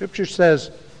 Scripture says,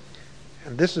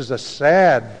 and this is a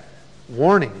sad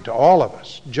warning to all of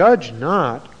us, judge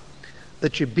not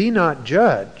that you be not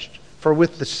judged, for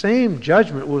with the same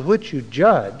judgment with which you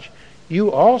judge,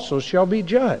 you also shall be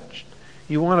judged.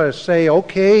 You want to say,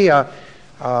 okay,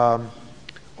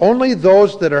 only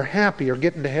those that are happy are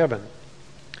getting to heaven.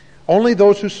 Only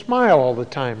those who smile all the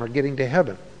time are getting to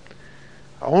heaven.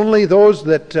 Only those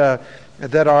that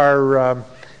are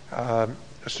a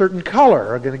certain color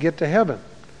are going to get to heaven.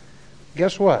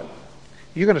 Guess what?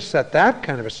 You're going to set that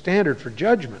kind of a standard for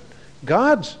judgment.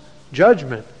 God's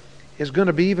judgment is going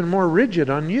to be even more rigid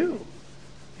on you.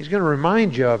 He's going to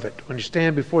remind you of it when you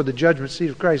stand before the judgment seat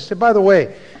of Christ. He said, by the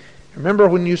way, remember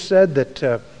when you said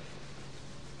that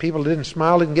people didn't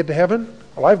smile, didn't get to heaven?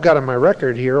 Well, I've got on my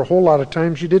record here a whole lot of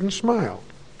times you didn't smile.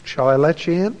 Shall I let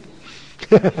you in?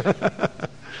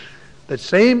 The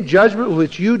same judgment with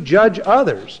which you judge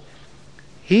others,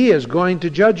 He is going to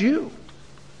judge you.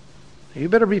 You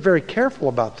better be very careful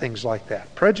about things like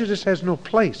that. Prejudice has no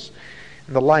place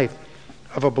in the life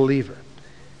of a believer.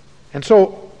 And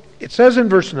so it says in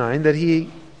verse 9 that He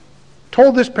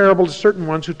told this parable to certain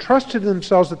ones who trusted in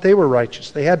themselves that they were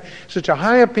righteous. They had such a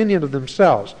high opinion of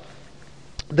themselves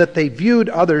that they viewed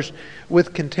others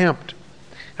with contempt.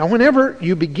 Now, whenever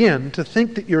you begin to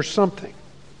think that you're something,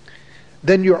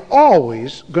 then you're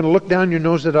always going to look down your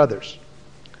nose at others.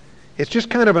 It's just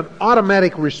kind of an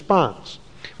automatic response.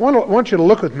 I want you to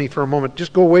look with me for a moment.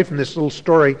 Just go away from this little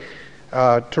story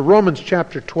to Romans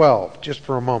chapter 12, just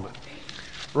for a moment.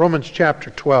 Romans chapter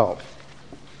 12.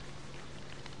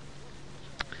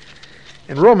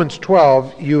 In Romans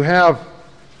 12, you have,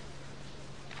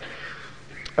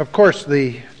 of course,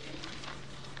 the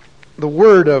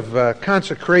word of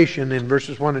consecration in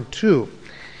verses 1 and 2.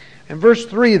 In verse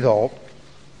 3, though,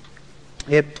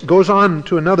 it goes on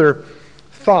to another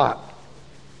thought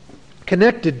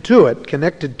connected to it,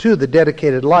 connected to the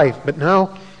dedicated life, but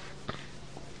now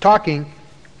talking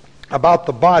about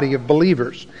the body of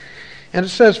believers. And it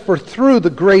says, for through the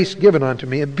grace given unto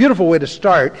me, a beautiful way to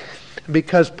start,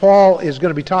 because Paul is going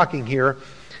to be talking here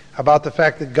about the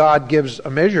fact that God gives a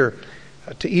measure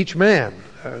to each man.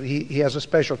 He has a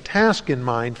special task in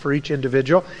mind for each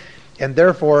individual, and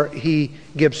therefore He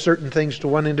gives certain things to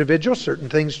one individual, certain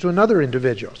things to another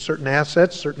individual, certain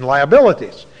assets, certain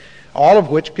liabilities, all of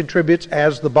which contributes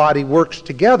as the body works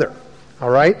together. All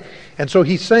right? And so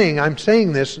he's saying, I'm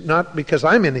saying this not because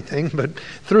I'm anything, but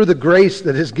through the grace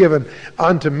that is given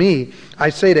unto me, I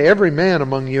say to every man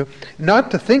among you,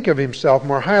 not to think of himself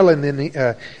more highly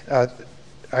than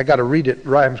I got to read it.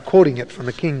 I'm quoting it from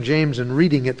the King James and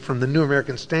reading it from the New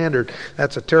American Standard.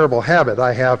 That's a terrible habit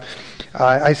I have.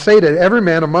 I say to every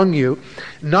man among you,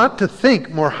 not to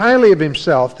think more highly of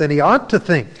himself than he ought to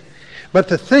think, but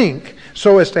to think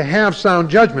so as to have sound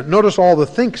judgment. Notice all the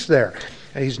thinks there.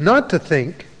 He's not to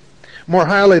think more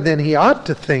highly than he ought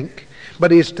to think,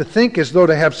 but he is to think as though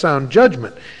to have sound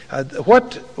judgment.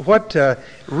 What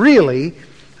really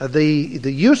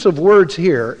the use of words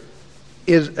here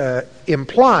is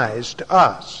implies to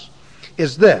us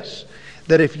is this,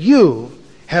 that if you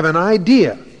have an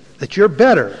idea that you're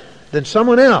better than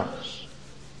someone else,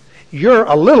 you're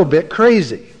a little bit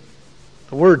crazy.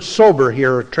 The word sober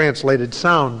here, translated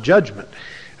sound judgment,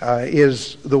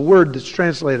 is the word that's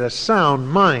translated as sound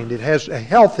mind. It has a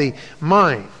healthy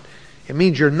mind. It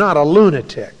means you're not a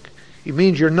lunatic. It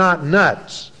means you're not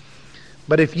nuts.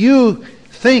 But if you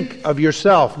think of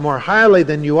yourself more highly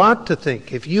than you ought to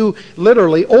think, if you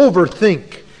literally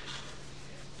overthink,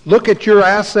 look at your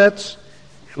assets,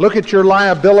 look at your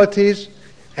liabilities,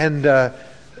 and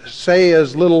say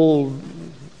as little,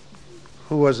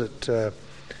 who was it,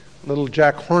 little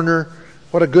Jack Horner,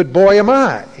 what a good boy am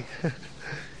I.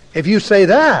 If you say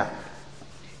that,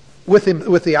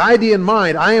 with the idea in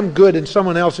mind, I am good and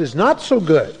someone else is not so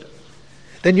good,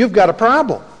 then you've got a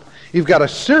problem. You've got a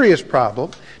serious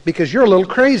problem because you're a little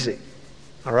crazy.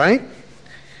 All right?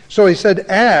 So he said,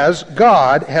 as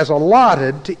God has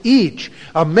allotted to each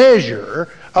a measure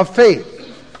of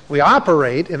faith. We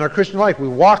operate in our Christian life. We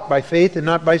walk by faith and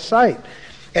not by sight.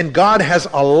 And God has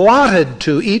allotted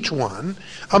to each one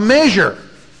a measure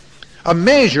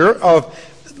of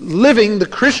living the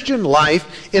Christian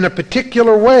life in a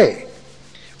particular way.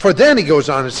 For then, he goes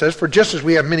on and says, for just as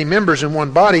we have many members in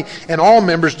one body, and all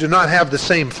members do not have the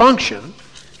same function,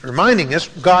 reminding us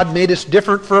God made us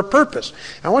different for a purpose.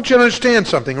 I want you to understand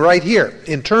something right here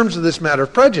in terms of this matter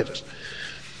of prejudice.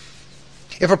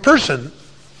 If a person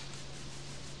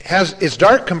is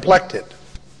dark complected,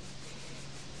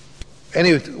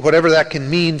 whatever that can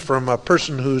mean, from a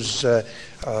person who's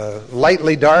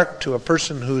lightly dark to a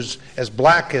person who's as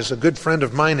black as a good friend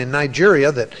of mine in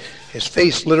Nigeria, that his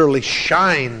face literally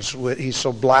shines, he's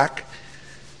so black.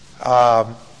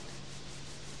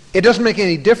 It doesn't make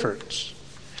any difference.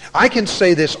 I can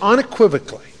say this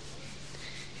unequivocally.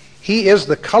 He is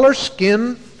the color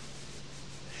skin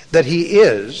that he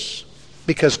is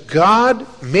because God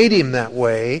made him that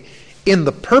way in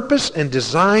the purpose and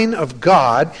design of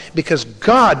God, because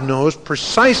God knows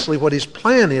precisely what his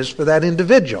plan is for that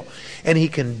individual. And he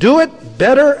can do it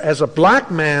better as a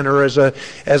black man, or as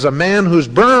a man who's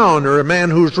brown, or a man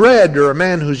who's red, or a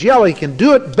man who's yellow. He can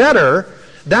do it better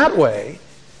that way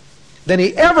than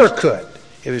he ever could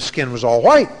if his skin was all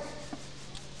white.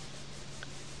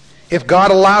 If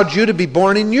God allowed you to be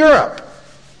born in Europe,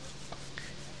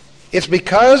 it's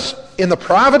because in the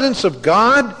providence of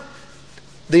God,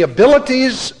 the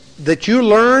abilities that you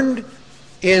learned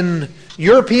in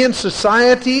European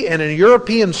society and in a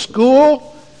European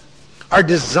school are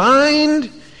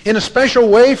designed in a special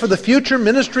way for the future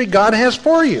ministry God has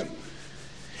for you.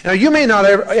 Now, you may not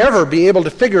ever be able to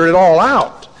figure it all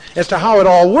out as to how it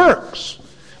all works,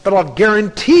 but I'll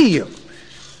guarantee you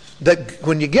that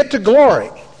when you get to glory,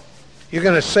 you're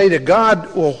going to say to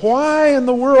God, well, why in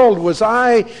the world was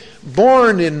I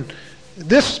born in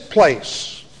this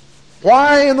place?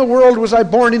 Why in the world was I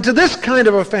born into this kind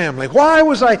of a family? Why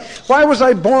was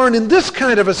I born in this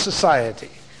kind of a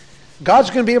society? God's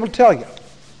going to be able to tell you.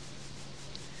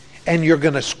 And you're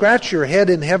going to scratch your head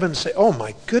in heaven and say, oh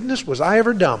my goodness, was I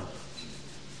ever dumb?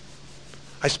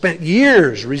 I spent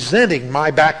years resenting my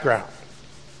background,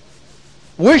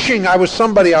 wishing I was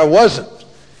somebody I wasn't.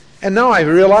 And now I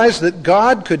realize that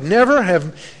God could never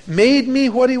have made me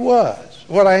what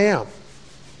I am,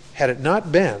 had it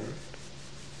not been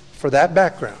for that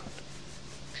background.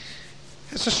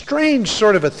 It's a strange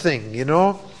sort of a thing, you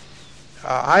know.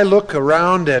 I look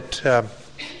around at,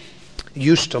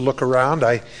 used to look around.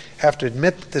 I have to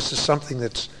admit that this is something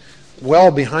that's well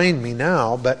behind me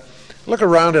now, but look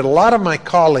around at a lot of my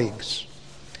colleagues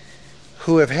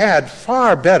who have had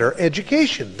far better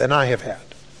education than I have had.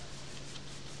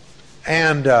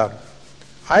 And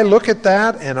I look at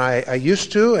that, and I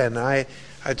used to, and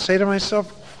I'd say to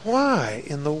myself, why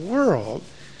in the world?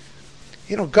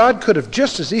 You know, God could have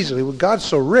just as easily, well, God's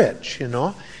so rich, you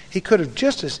know, he could have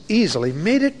just as easily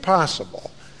made it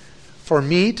possible for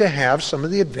me to have some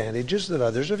of the advantages that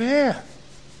others have had.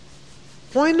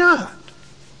 Why not?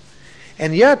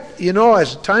 And yet, you know,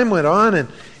 as time went on, and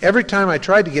every time I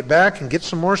tried to get back and get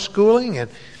some more schooling,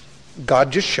 and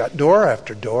God just shut door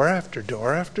after door after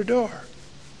door after door.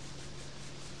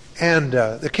 And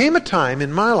there came a time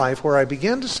in my life where I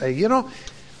began to say, you know,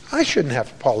 I shouldn't have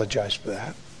to apologize for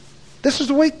that. This is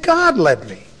the way God led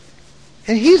me.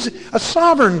 And he's a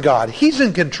sovereign God. He's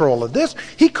in control of this.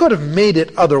 He could have made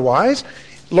it otherwise.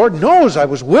 Lord knows I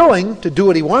was willing to do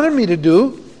what he wanted me to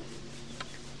do.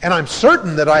 And I'm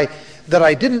certain that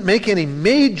I didn't make any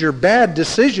major bad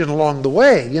decision along the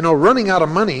way. You know, running out of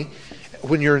money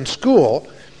when you're in school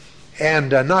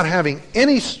and not having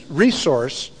any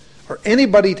resource or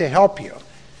anybody to help you,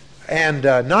 and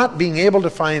not being able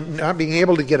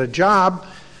to get a job.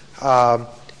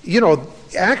 You know,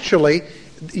 actually,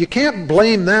 you can't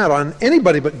blame that on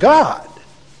anybody but God,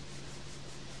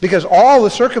 because all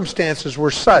the circumstances were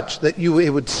such that it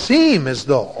would seem as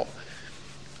though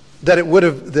that it would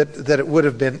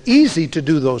have been easy to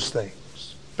do those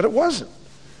things, but it wasn't.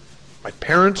 My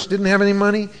parents didn't have any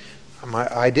money.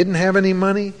 I didn't have any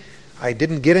money. I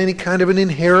didn't get any kind of an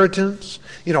inheritance.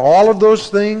 You know, all of those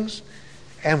things.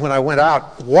 And when I went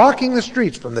out walking the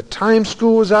streets from the time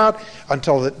school was out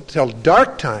until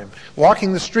dark time,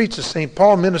 walking the streets of St.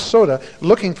 Paul, Minnesota,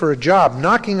 looking for a job,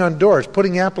 knocking on doors,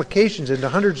 putting applications into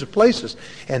hundreds of places,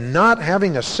 and not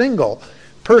having a single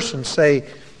person say,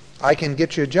 I can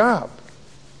get you a job.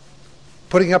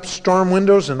 Putting up storm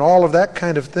windows and all of that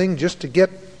kind of thing just to get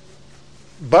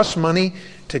bus money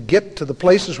to get to the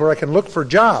places where I can look for a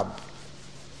job.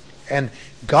 And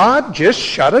God just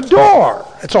shut a door.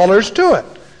 That's all there is to it.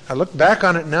 I look back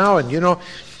on it now, and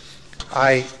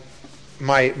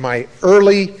my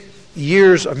early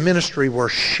years of ministry were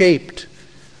shaped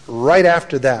right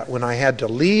after that, when I had to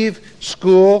leave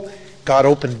school. God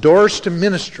opened doors to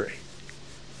ministry.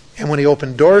 And when He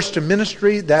opened doors to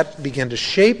ministry, that began to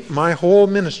shape my whole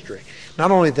ministry. Not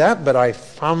only that, but I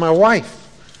found my wife.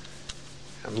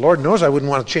 And Lord knows I wouldn't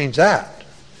want to change that,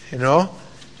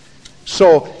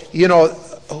 So,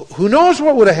 who knows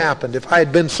what would have happened if I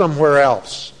had been somewhere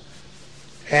else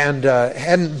and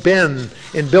hadn't been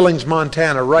in Billings,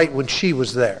 Montana right when she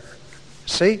was there.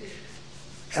 See?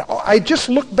 I just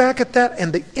look back at that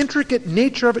and the intricate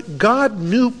nature of it. God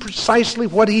knew precisely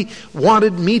what He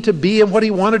wanted me to be and what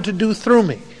He wanted to do through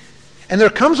me. And there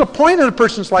comes a point in a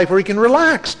person's life where he can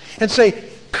relax and say,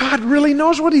 God really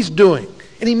knows what He's doing.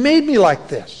 And He made me like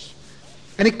this.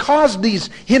 And He caused these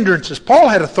hindrances. Paul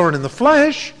had a thorn in the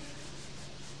flesh.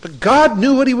 But God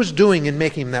knew what He was doing in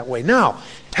making him that way. Now,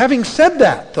 having said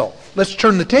that, though, let's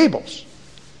turn the tables.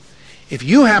 If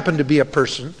you happen to be a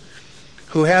person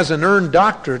who has an earned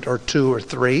doctorate or 2 or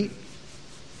 3,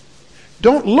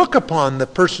 don't look upon the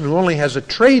person who only has a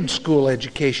trade school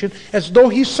education as though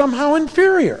he's somehow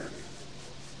inferior.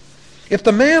 If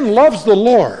the man loves the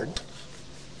Lord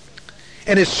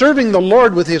and is serving the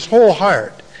Lord with his whole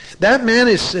heart, that man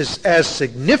is as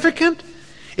significant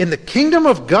in the kingdom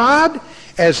of God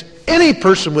as any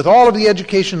person with all of the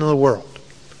education in the world.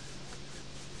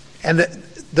 And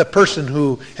the person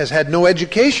who has had no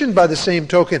education, by the same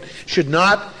token, should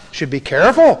be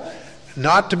careful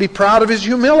not to be proud of his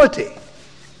humility.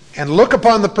 And look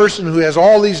upon the person who has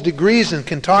all these degrees and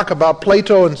can talk about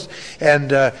Plato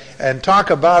and talk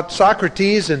about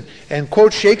Socrates and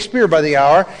quote Shakespeare by the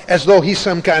hour as though he's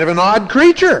some kind of an odd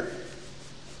creature.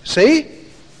 See?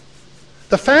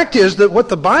 The fact is that what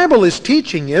the Bible is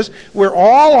teaching is we're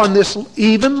all on this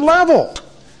even level.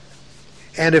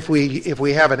 And if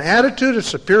we have an attitude of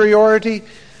superiority,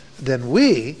 then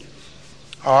we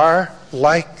are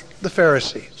like the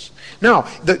Pharisees. Now,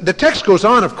 the text goes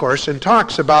on, of course, and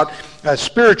talks about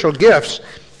spiritual gifts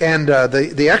and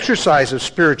the exercise of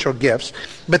spiritual gifts.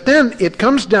 But then it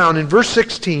comes down in verse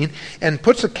 16 and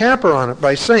puts a capper on it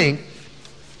by saying,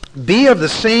 be of the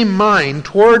same mind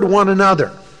toward one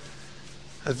another.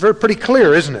 That's pretty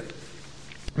clear, isn't it?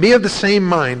 Be of the same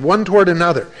mind, one toward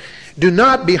another. Do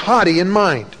not be haughty in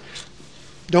mind.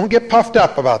 Don't get puffed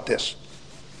up about this.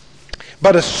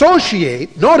 But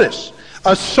associate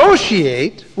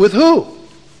with who?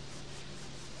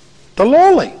 The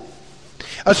lowly.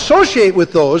 Associate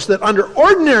with those that under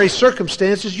ordinary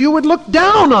circumstances you would look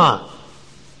down on.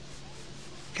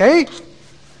 Okay?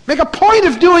 Make a point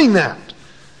of doing that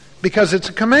because it's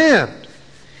a command.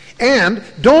 And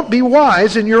don't be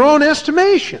wise in your own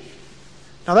estimation.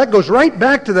 Now that goes right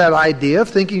back to that idea of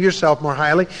thinking of yourself more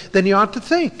highly than you ought to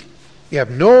think. You have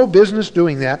no business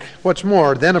doing that. What's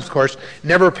more, then of course,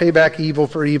 never pay back evil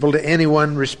for evil to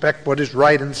anyone. Respect what is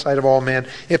right in the sight of all men.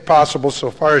 If possible, so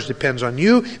far as depends on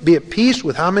you. Be at peace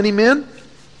with how many men?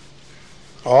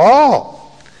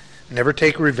 All. Never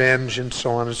take revenge, and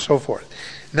so on and so forth.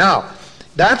 Now,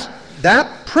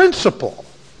 that principle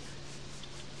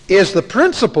is the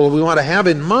principle we want to have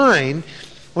in mind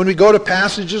when we go to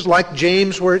passages like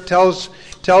James, where it tells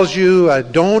you,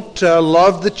 don't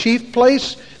love the chief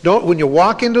place. When you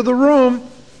walk into the room,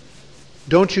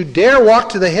 don't you dare walk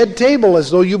to the head table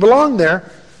as though you belong there.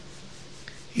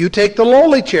 You take the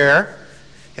lowly chair.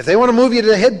 If they want to move you to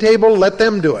the head table, let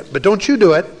them do it. But don't you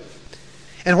do it.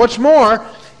 And what's more,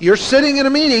 you're sitting in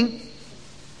a meeting,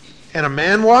 and a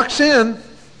man walks in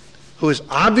who is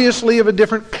obviously of a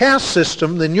different caste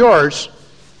system than yours.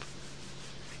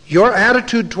 Your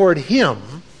attitude toward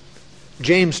him,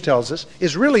 James tells us,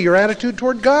 is really your attitude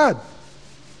toward God.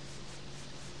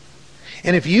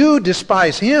 And if you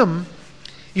despise him,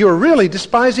 you're really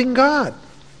despising God.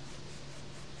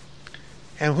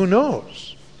 And who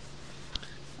knows?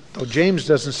 Though James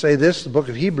doesn't say this, the book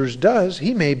of Hebrews does.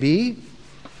 He may be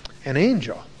an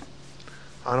angel,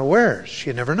 unawares.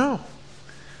 You never know.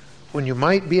 When you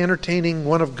might be entertaining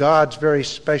one of God's very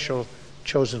special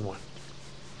chosen ones.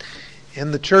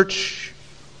 In the church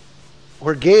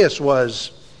where Gaius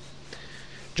was,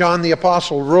 John the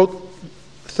Apostle wrote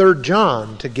 3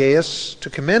 John to Gaius to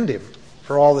commend him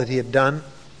for all that he had done,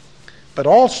 but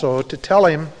also to tell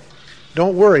him,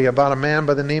 don't worry about a man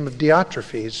by the name of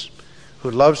Diotrephes who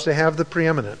loves to have the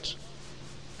preeminence.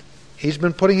 He's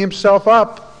been putting himself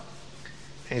up,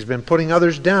 and he's been putting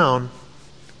others down.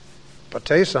 But I'll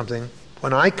tell you something,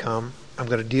 when I come, I'm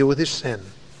going to deal with his sin.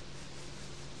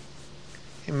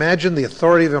 Imagine the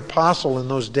authority of an apostle in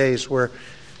those days, where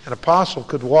an apostle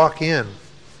could walk in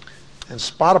and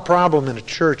spot a problem in a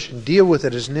church and deal with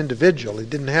it as an individual. He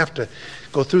didn't have to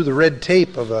go through the red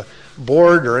tape of a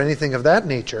board or anything of that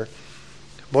nature.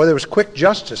 Boy, there was quick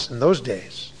justice in those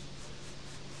days.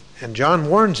 And John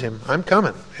warns him, I'm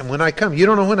coming. And when I come, you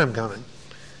don't know when I'm coming.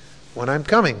 When I'm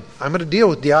coming, I'm going to deal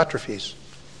with Diotrephes.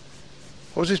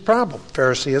 What was his problem?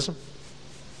 Phariseeism.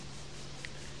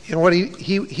 You know what?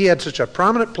 He had such a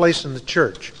prominent place in the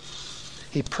church.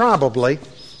 He probably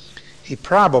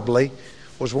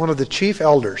was one of the chief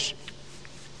elders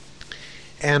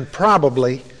and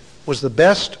probably was the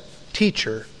best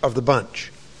teacher of the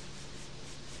bunch.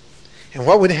 And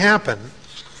what would happen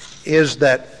is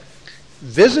that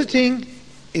visiting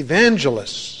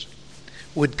evangelists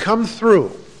would come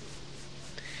through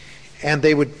and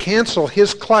they would cancel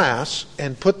his class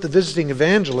and put the visiting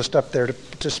evangelist up there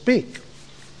to speak.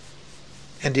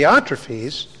 And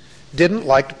Diotrephes didn't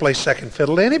like to play second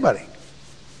fiddle to anybody.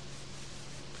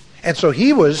 And so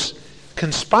he was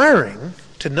conspiring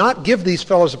to not give these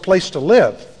fellows a place to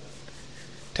live,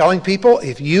 telling people,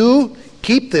 if you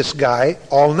keep this guy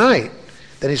all night,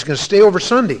 then he's going to stay over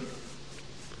Sunday.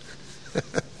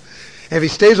 If he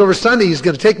stays over Sunday, he's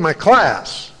going to take my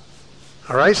class.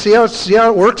 All right? See how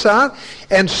it works out?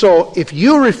 And so if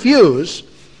you refuse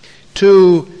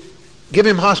to give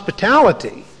him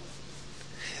hospitality,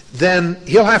 then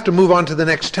he'll have to move on to the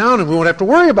next town and we won't have to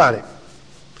worry about him.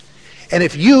 And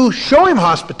if you show him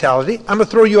hospitality, I'm going to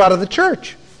throw you out of the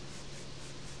church.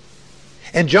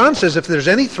 And John says if there's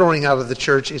any throwing out of the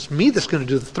church, it's me that's going to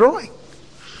do the throwing.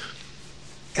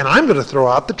 And I'm going to throw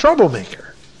out the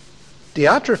troublemaker,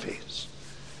 Diotrephes,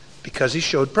 because he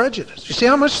showed prejudice. You see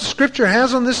how much the Scripture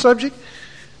has on this subject?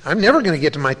 I'm never going to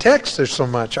get to my text. There's so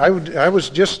much. I was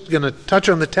just going to touch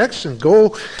on the text and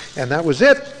go, and that was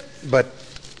it. But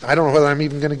I don't know whether I'm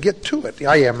even going to get to it.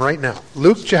 I am right now.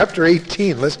 Luke chapter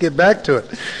 18. Let's get back to it.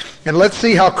 And let's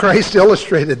see how Christ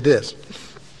illustrated this.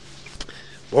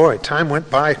 Boy, time went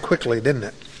by quickly, didn't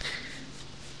it?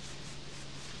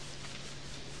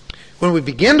 When we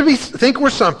begin to think we're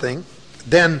something,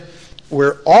 then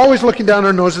we're always looking down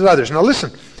our noses at others. Now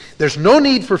listen, there's no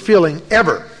need for feeling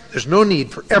ever. There's no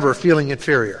need for ever feeling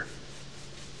inferior.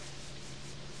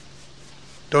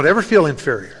 Don't ever feel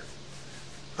inferior.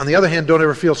 On the other hand, don't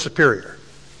ever feel superior.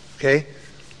 Okay?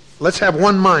 Let's have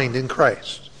one mind in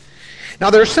Christ. Now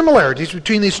there are similarities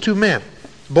between these two men.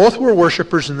 Both were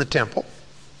worshipers in the temple.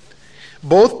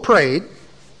 Both prayed.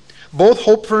 Both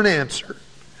hoped for an answer.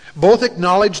 Both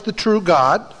acknowledged the true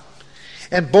God.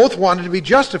 And both wanted to be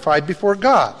justified before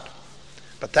God.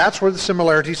 But that's where the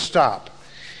similarities stop.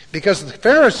 Because the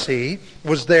Pharisee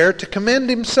was there to commend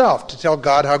himself, to tell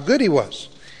God how good he was,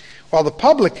 while the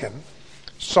publican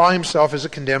saw himself as a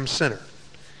condemned sinner.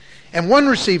 And one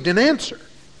received an answer,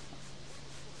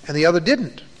 and the other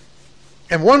didn't.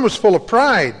 And one was full of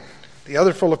pride, the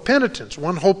other full of penitence.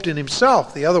 One hoped in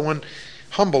himself, the other one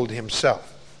humbled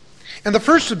himself. And the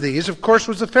first of these, of course,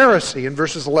 was the Pharisee in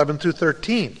verses 11 through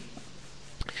 13.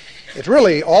 It's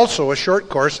really also a short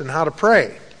course in how to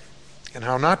pray and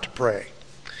how not to pray.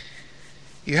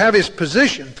 You have his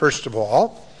position, first of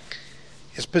all.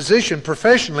 His position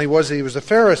professionally was that he was a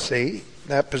Pharisee.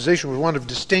 That position was one of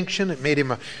distinction. It made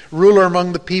him a ruler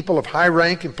among the people of high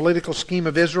rank in political scheme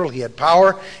of Israel. He had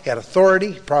power, he had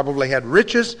authority, he probably had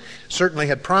riches, certainly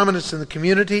had prominence in the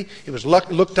community. He was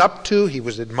looked up to, he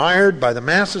was admired by the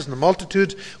masses, and the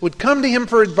multitudes would come to him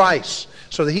for advice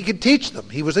so that he could teach them.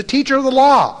 He was a teacher of the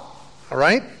law, all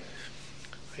right?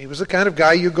 He was the kind of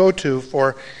guy you go to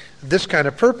for this kind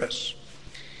of purpose.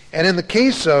 And in the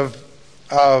case of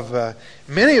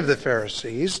many of the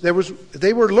Pharisees,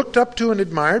 they were looked up to and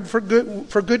admired for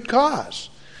good cause.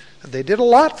 They did a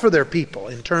lot for their people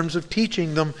in terms of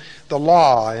teaching them the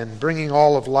law and bringing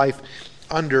all of life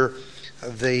under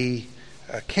the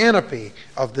canopy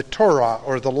of the Torah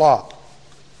or the law.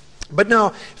 But now,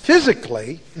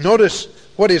 physically, notice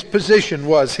what his position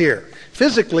was here.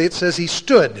 Physically, it says he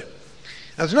stood. Now,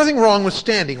 there's nothing wrong with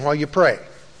standing while you pray,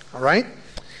 all right?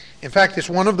 In fact, it's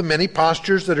one of the many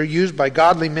postures that are used by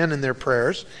godly men in their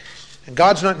prayers. And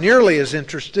God's not nearly as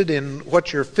interested in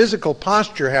what your physical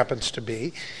posture happens to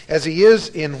be as he is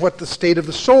in what the state of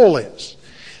the soul is.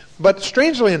 But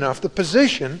strangely enough, the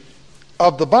position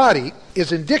of the body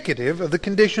is indicative of the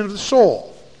condition of the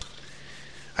soul.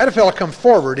 I had a fellow come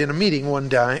forward in a meeting one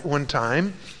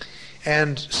time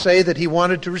and say that he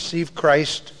wanted to receive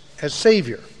Christ as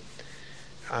Savior.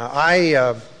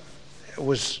 I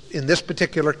was, in this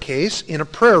particular case, in a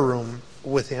prayer room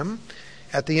with him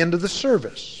at the end of the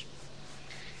service.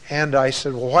 And I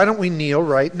said, well, why don't we kneel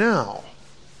right now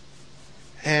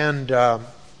and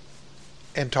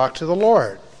talk to the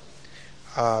Lord?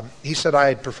 He said,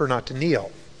 I'd prefer not to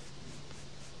kneel.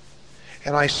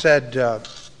 And I said,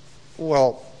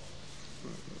 well,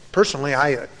 personally,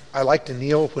 I like to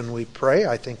kneel when we pray.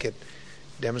 I think it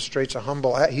demonstrates a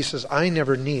humble act. He says, I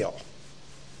never kneel.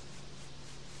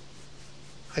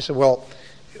 I said, well,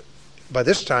 by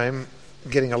this time,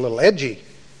 getting a little edgy,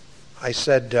 I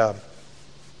said,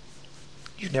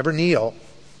 you never kneel.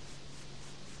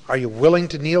 Are you willing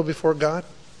to kneel before God?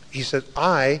 He said,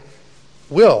 I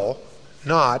will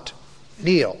not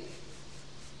kneel.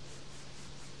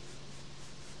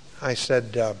 I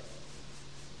said,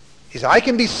 he said, I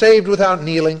can be saved without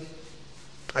kneeling.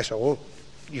 I said, well,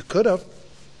 you could have.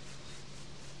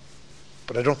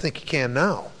 But I don't think you can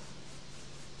now.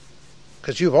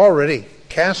 Because you've already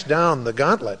cast down the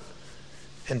gauntlet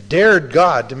and dared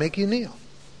God to make you kneel.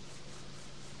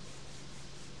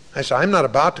 I said, I'm not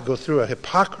about to go through a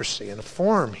hypocrisy and a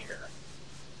form here.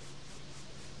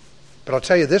 But I'll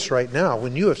tell you this right now.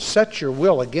 When you have set your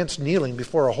will against kneeling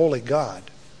before a holy God,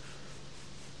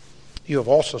 you have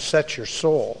also set your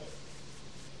soul.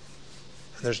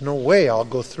 And there's no way I'll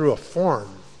go through a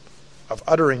form of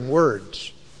uttering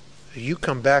words. You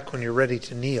come back when you're ready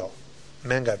to kneel. The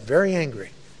man got very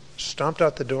angry, stomped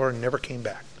out the door, and never came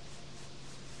back.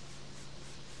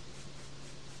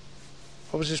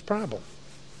 What was his problem?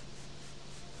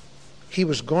 He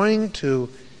was going to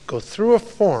go through a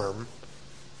form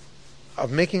of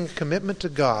making a commitment to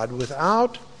God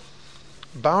without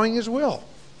bowing his will.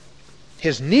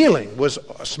 His kneeling was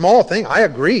a small thing. I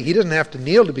agree. He doesn't have to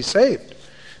kneel to be saved.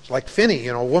 It's like Finney.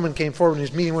 A woman came forward in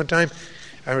his meeting one time.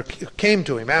 I came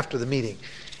to him after the meeting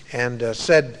and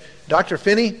said, Dr.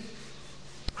 Finney,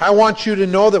 I want you to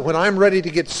know that when I'm ready to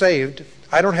get saved,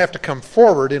 I don't have to come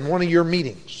forward in one of your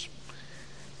meetings.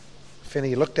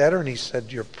 Finney looked at her and he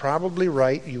said, you're probably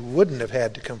right. You wouldn't have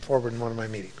had to come forward in one of my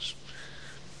meetings.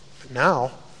 But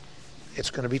now, it's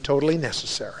going to be totally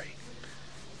necessary.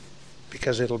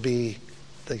 Because it'll be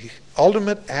the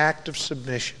ultimate act of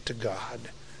submission to God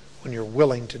when you're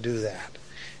willing to do that.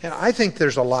 And I think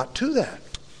there's a lot to that.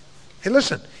 Hey,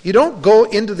 listen, you don't go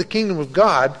into the kingdom of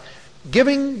God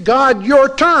giving God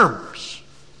your terms.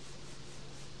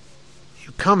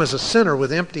 You come as a sinner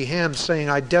with empty hands saying,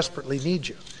 I desperately need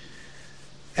you.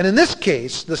 And in this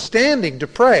case, the standing to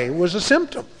pray was a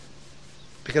symptom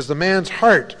because the man's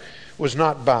heart was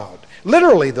not bowed.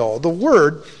 Literally, though, the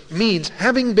word means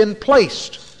having been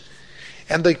placed.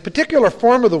 And the particular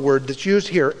form of the word that's used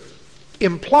here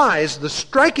implies the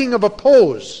striking of a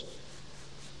pose.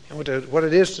 And what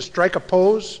it is to strike a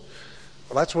pose?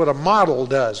 Well, that's what a model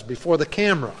does before the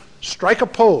camera. Strike a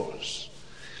pose.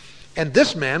 And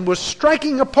this man was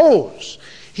striking a pose.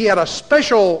 He had a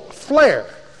special flair,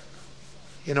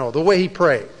 the way he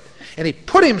prayed. And he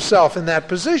put himself in that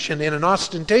position in an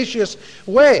ostentatious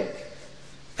way.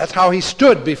 That's how he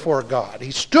stood before God.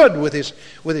 He stood with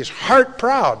his heart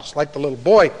proud. It's like the little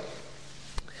boy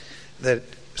that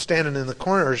standing in the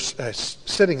corner,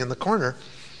 sitting in the corner,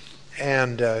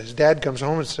 and his dad comes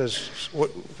home and says,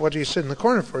 what do you sit in the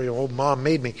corner for? Your old mom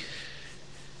made me.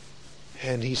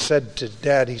 And he said to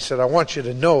Dad, I want you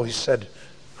to know, he said,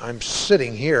 I'm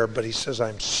sitting here, but he says,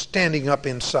 I'm standing up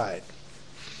inside.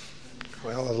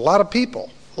 Well, a lot of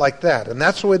people like that, and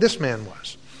that's the way this man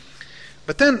was.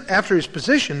 But then, after his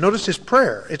position, notice his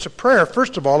prayer. It's a prayer,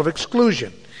 first of all, of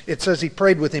exclusion. It says he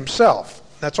prayed with himself.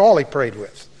 That's all he prayed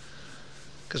with.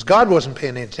 Because God wasn't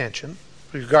paying any attention.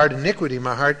 With regard to iniquity in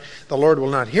my heart, the Lord will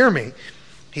not hear me.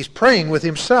 He's praying with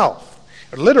himself.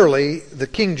 Literally, the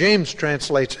King James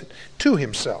translates it to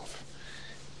himself.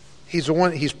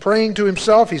 He's praying to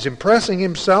himself. He's impressing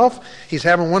himself. He's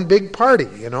having one big party,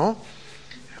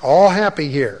 All happy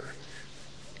here.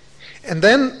 And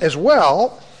then, as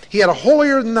well, he had a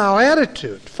holier-than-thou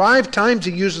attitude. 5 times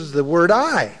he uses the word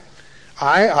I.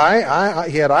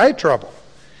 He had eye trouble.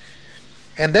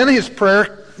 And then his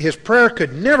prayer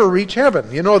could never reach heaven.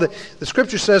 The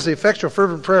Scripture says the effectual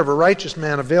fervent prayer of a righteous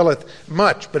man availeth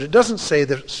much, but it doesn't say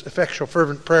the effectual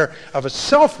fervent prayer of a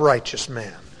self-righteous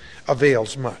man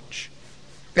avails much.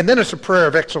 And then it's a prayer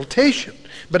of exaltation,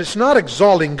 but it's not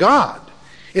exalting God.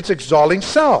 It's exalting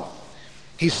self.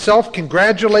 He's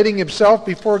self-congratulating himself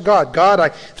before God. God, I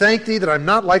thank thee that I'm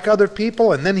not like other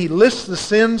people. And then he lists the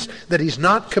sins that he's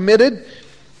not committed.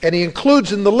 And he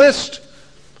includes in the list,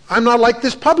 I'm not like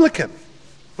this publican,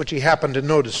 which he happened to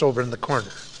notice over in the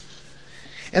corner.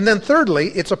 And then thirdly,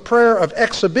 it's a prayer of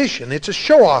exhibition. It's a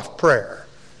show-off prayer.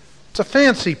 It's a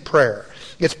fancy prayer.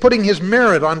 It's putting his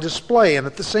merit on display and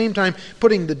at the same time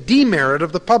putting the demerit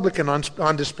of the publican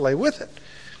on display with it.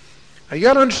 Now you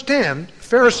got to understand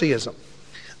Phariseeism.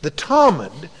 The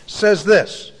Talmud says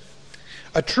this: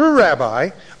 a true rabbi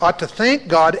ought to thank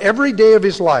God every day of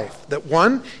his life that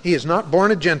 1, he is not born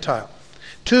a Gentile,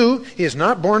 2, he is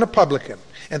not born a publican.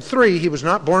 And 3, he was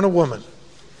not born a woman.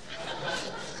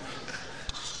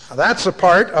 Now, that's a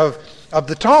part of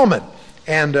the Talmud.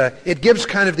 And it gives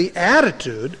kind of the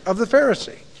attitude of the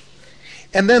Pharisee.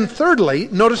 And then thirdly,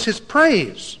 notice his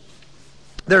praise.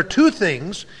 There are 2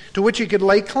 things to which he could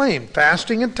lay claim,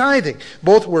 fasting and tithing.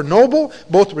 Both were noble,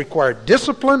 both required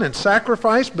discipline and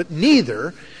sacrifice, but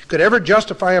neither could ever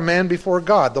justify a man before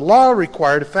God. The law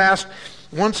required a fast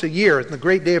once a year in the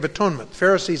Great Day of Atonement. The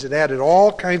Pharisees had added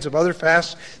all kinds of other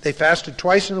fasts. They fasted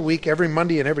twice in a week, every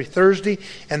Monday and every Thursday,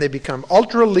 and they become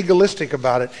ultra-legalistic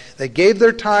about it. They gave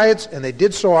their tithes, and they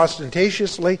did so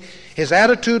ostentatiously. His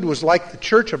attitude was like the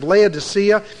church of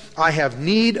Laodicea, I have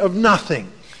need of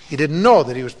nothing. He didn't know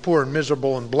that he was poor and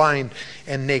miserable and blind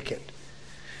and naked.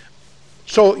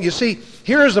 So, you see,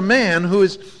 here is a man who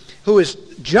is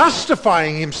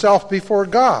justifying himself before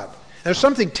God. There's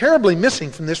something terribly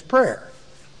missing from this prayer.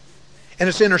 And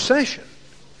it's intercession.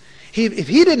 If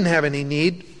he didn't have any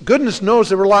need, goodness knows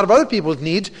there were a lot of other people's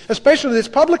needs, especially this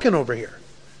publican over here.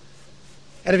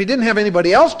 And if he didn't have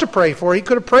anybody else to pray for, he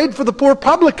could have prayed for the poor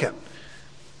publican.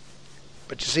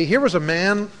 But you see, here was a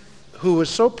man who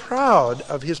was so proud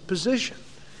of his position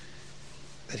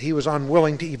that he was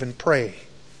unwilling to even pray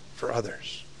for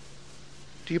others.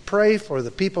 Do you pray for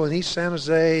the people in East San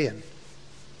Jose and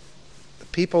the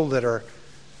people that are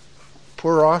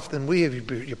poorer off than we?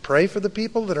 You pray for the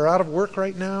people that are out of work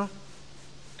right now?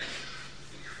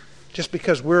 Just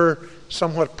because we're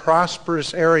somewhat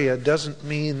prosperous area doesn't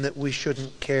mean that we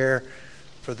shouldn't care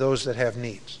for those that have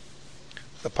needs.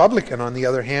 The publican, on the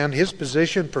other hand, his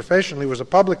position professionally was a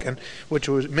publican, which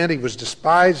meant he was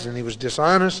despised and he was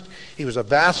dishonest. He was a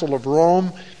vassal of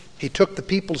Rome. He took the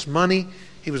people's money.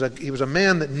 He was a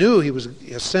man that knew he was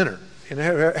a sinner. You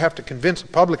have to convince a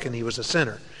publican he was a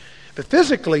sinner. But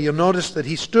physically, you'll notice that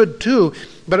he stood too,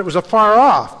 but it was afar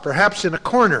off, perhaps in a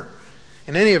corner.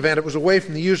 In any event, it was away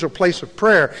from the usual place of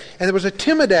prayer. And there was a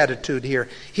timid attitude here.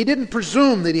 He didn't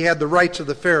presume that he had the rights of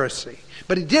the Pharisee,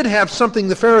 but he did have something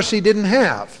the Pharisee didn't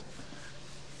have.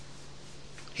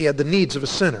 He had the needs of a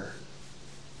sinner.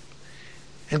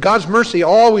 And God's mercy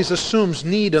always assumes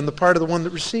need on the part of the one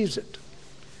that receives it.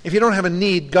 If you don't have a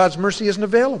need, God's mercy isn't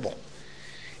available.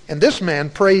 And this man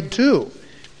prayed too.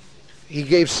 He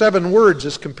gave 7 words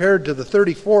as compared to the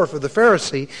 34 for the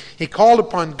Pharisee. He called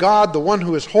upon God, the one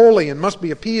who is holy and must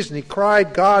be appeased, and he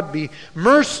cried, God, be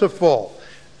merciful.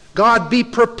 God, be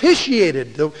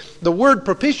propitiated. The word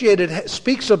propitiated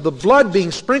speaks of the blood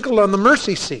being sprinkled on the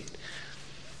mercy seat.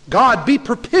 God, be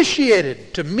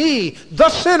propitiated to me, the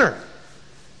sinner.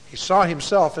 He saw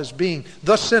himself as being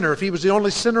the sinner. If he was the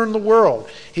only sinner in the world,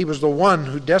 he was the one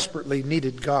who desperately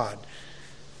needed God.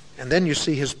 And then you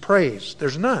see his praise.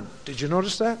 There's none. Did you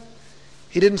notice that?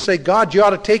 He didn't say, God, you ought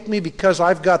to take me because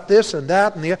I've got this and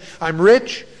that and the other. I'm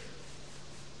rich.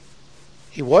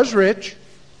 He was rich,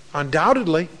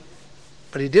 undoubtedly,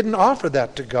 but he didn't offer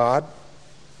that to God.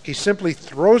 He simply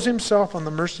throws himself on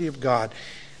the mercy of God.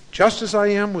 Just as I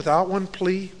am, without one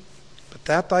plea, but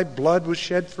that thy blood was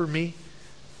shed for me,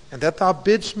 and that thou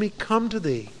bidst me come to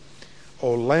thee.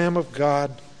 O Lamb of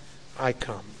God, I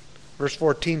come. Verse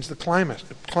 14 is the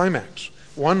climax.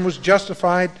 One was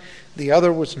justified, the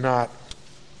other was not.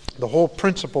 The whole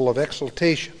principle of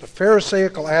exaltation. The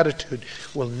Pharisaical attitude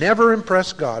will never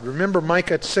impress God. Remember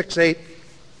Micah 6:8.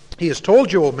 He has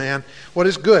told you, O man, what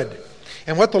is good.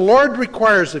 And what the Lord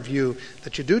requires of you,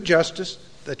 that you do justice,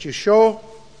 that you show,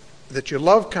 that you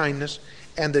love kindness,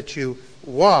 and that you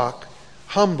walk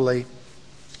humbly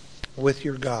with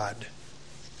your God.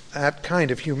 That kind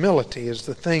of humility is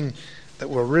the thing that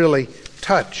will really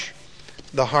touch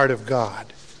the heart of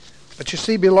God. But you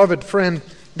see, beloved friend,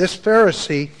 this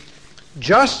Pharisee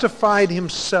justified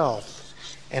himself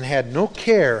and had no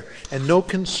care and no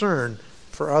concern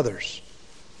for others.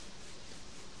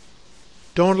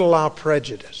 Don't allow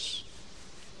prejudice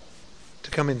to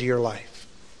come into your life.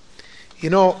 You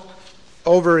know,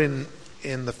 over in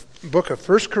the book of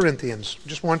 1 Corinthians, I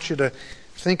just want you to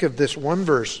think of this one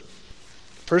verse.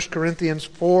 1 Corinthians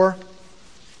 4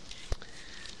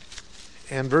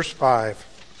 and verse 5.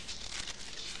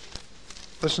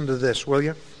 Listen to this, will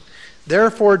you?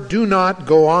 Therefore do not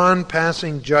go on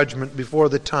passing judgment before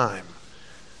the time.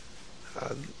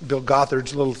 Bill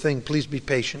Gothard's little thing, please be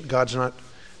patient, God's not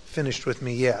finished with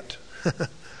me yet.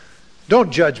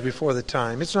 Don't judge before the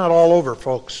time. It's not all over,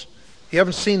 folks. You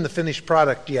haven't seen the finished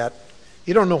product yet.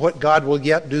 You don't know what God will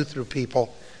yet do through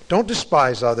people. Don't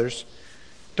despise others.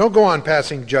 Don't go on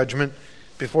passing judgment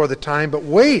before the time, but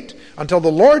wait until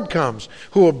the Lord comes,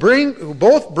 who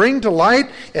both bring to light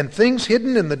and things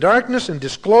hidden in the darkness and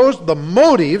disclose the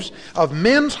motives of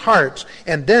men's hearts,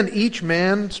 and then each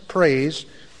man's praise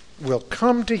will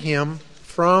come to him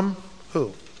from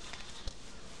who?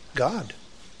 God.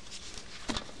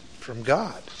 From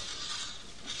God.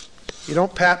 You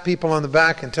don't pat people on the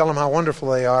back and tell them how wonderful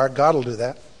they are. God will do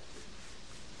that.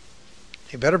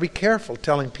 You better be careful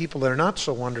telling people they're not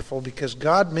so wonderful, because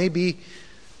God may be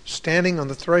standing on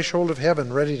the threshold of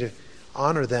heaven ready to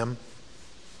honor them.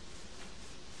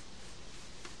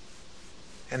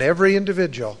 And every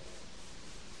individual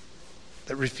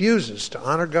that refuses to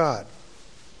honor God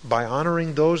by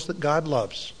honoring those that God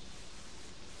loves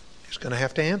is going to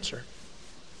have to answer.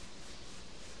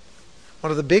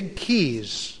 One of the big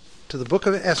keys to the book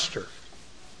of Esther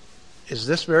is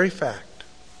this very fact.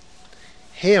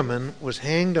 Haman was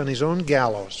hanged on his own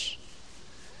gallows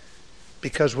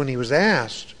because when he was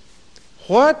asked,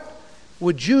 what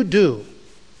would you do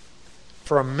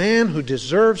for a man who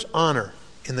deserves honor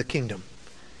in the kingdom?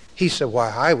 He said, why,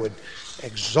 I would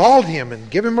exalt him and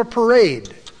give him a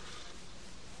parade.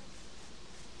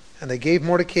 And they gave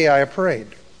Mordecai a parade.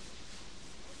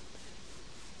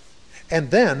 And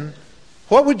then,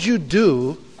 what would you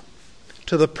do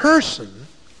to the person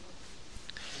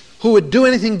who would do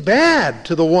anything bad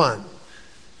to the one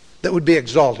that would be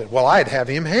exalted? Well, I'd have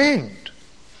him hanged.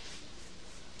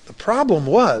 The problem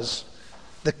was,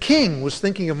 the king was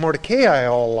thinking of Mordecai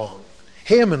all along.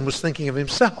 Haman was thinking of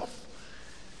himself.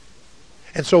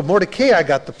 And so Mordecai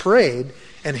got the parade,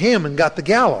 and Haman got the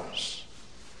gallows.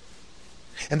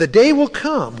 And the day will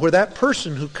come where that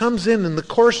person who comes in the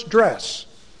coarse dress,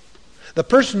 the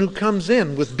person who comes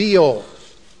in with B.O.,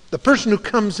 the person who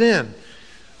comes in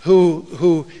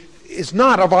who is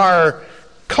not of our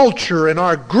culture and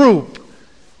our group,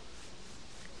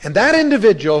 and that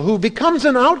individual who becomes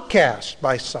an outcast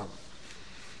by some,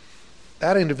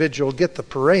 that individual will get the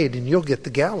parade and you'll get the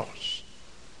gallows.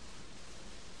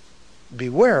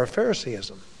 Beware of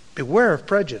Pharisaism. Beware of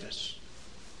prejudice.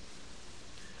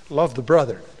 Love the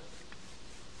brethren.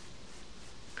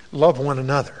 Love one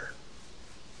another,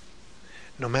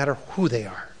 no matter who they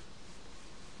are,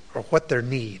 or what their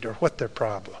need, or what their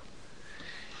problem.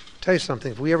 I'll tell you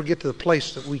something, if we ever get to the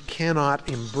place that we cannot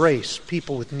embrace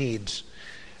people with needs,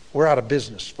 we're out of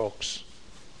business, folks,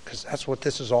 because that's what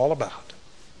this is all about.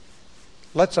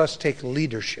 Let's us take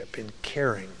leadership in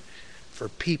caring for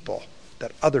people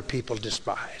that other people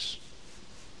despise.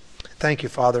 Thank you,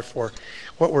 Father, for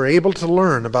what we're able to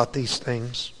learn about these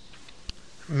things.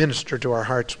 Minister to our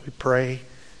hearts, we pray.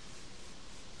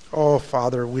 Oh,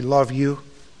 Father, we love you.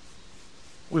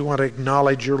 We want to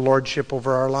acknowledge your lordship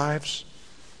over our lives.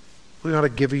 We want to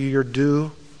give you your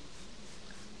due.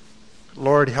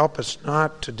 Lord, help us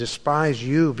not to despise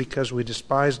you because we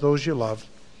despise those you love.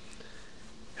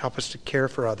 Help us to care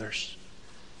for others.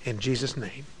 In Jesus'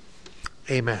 name,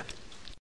 amen.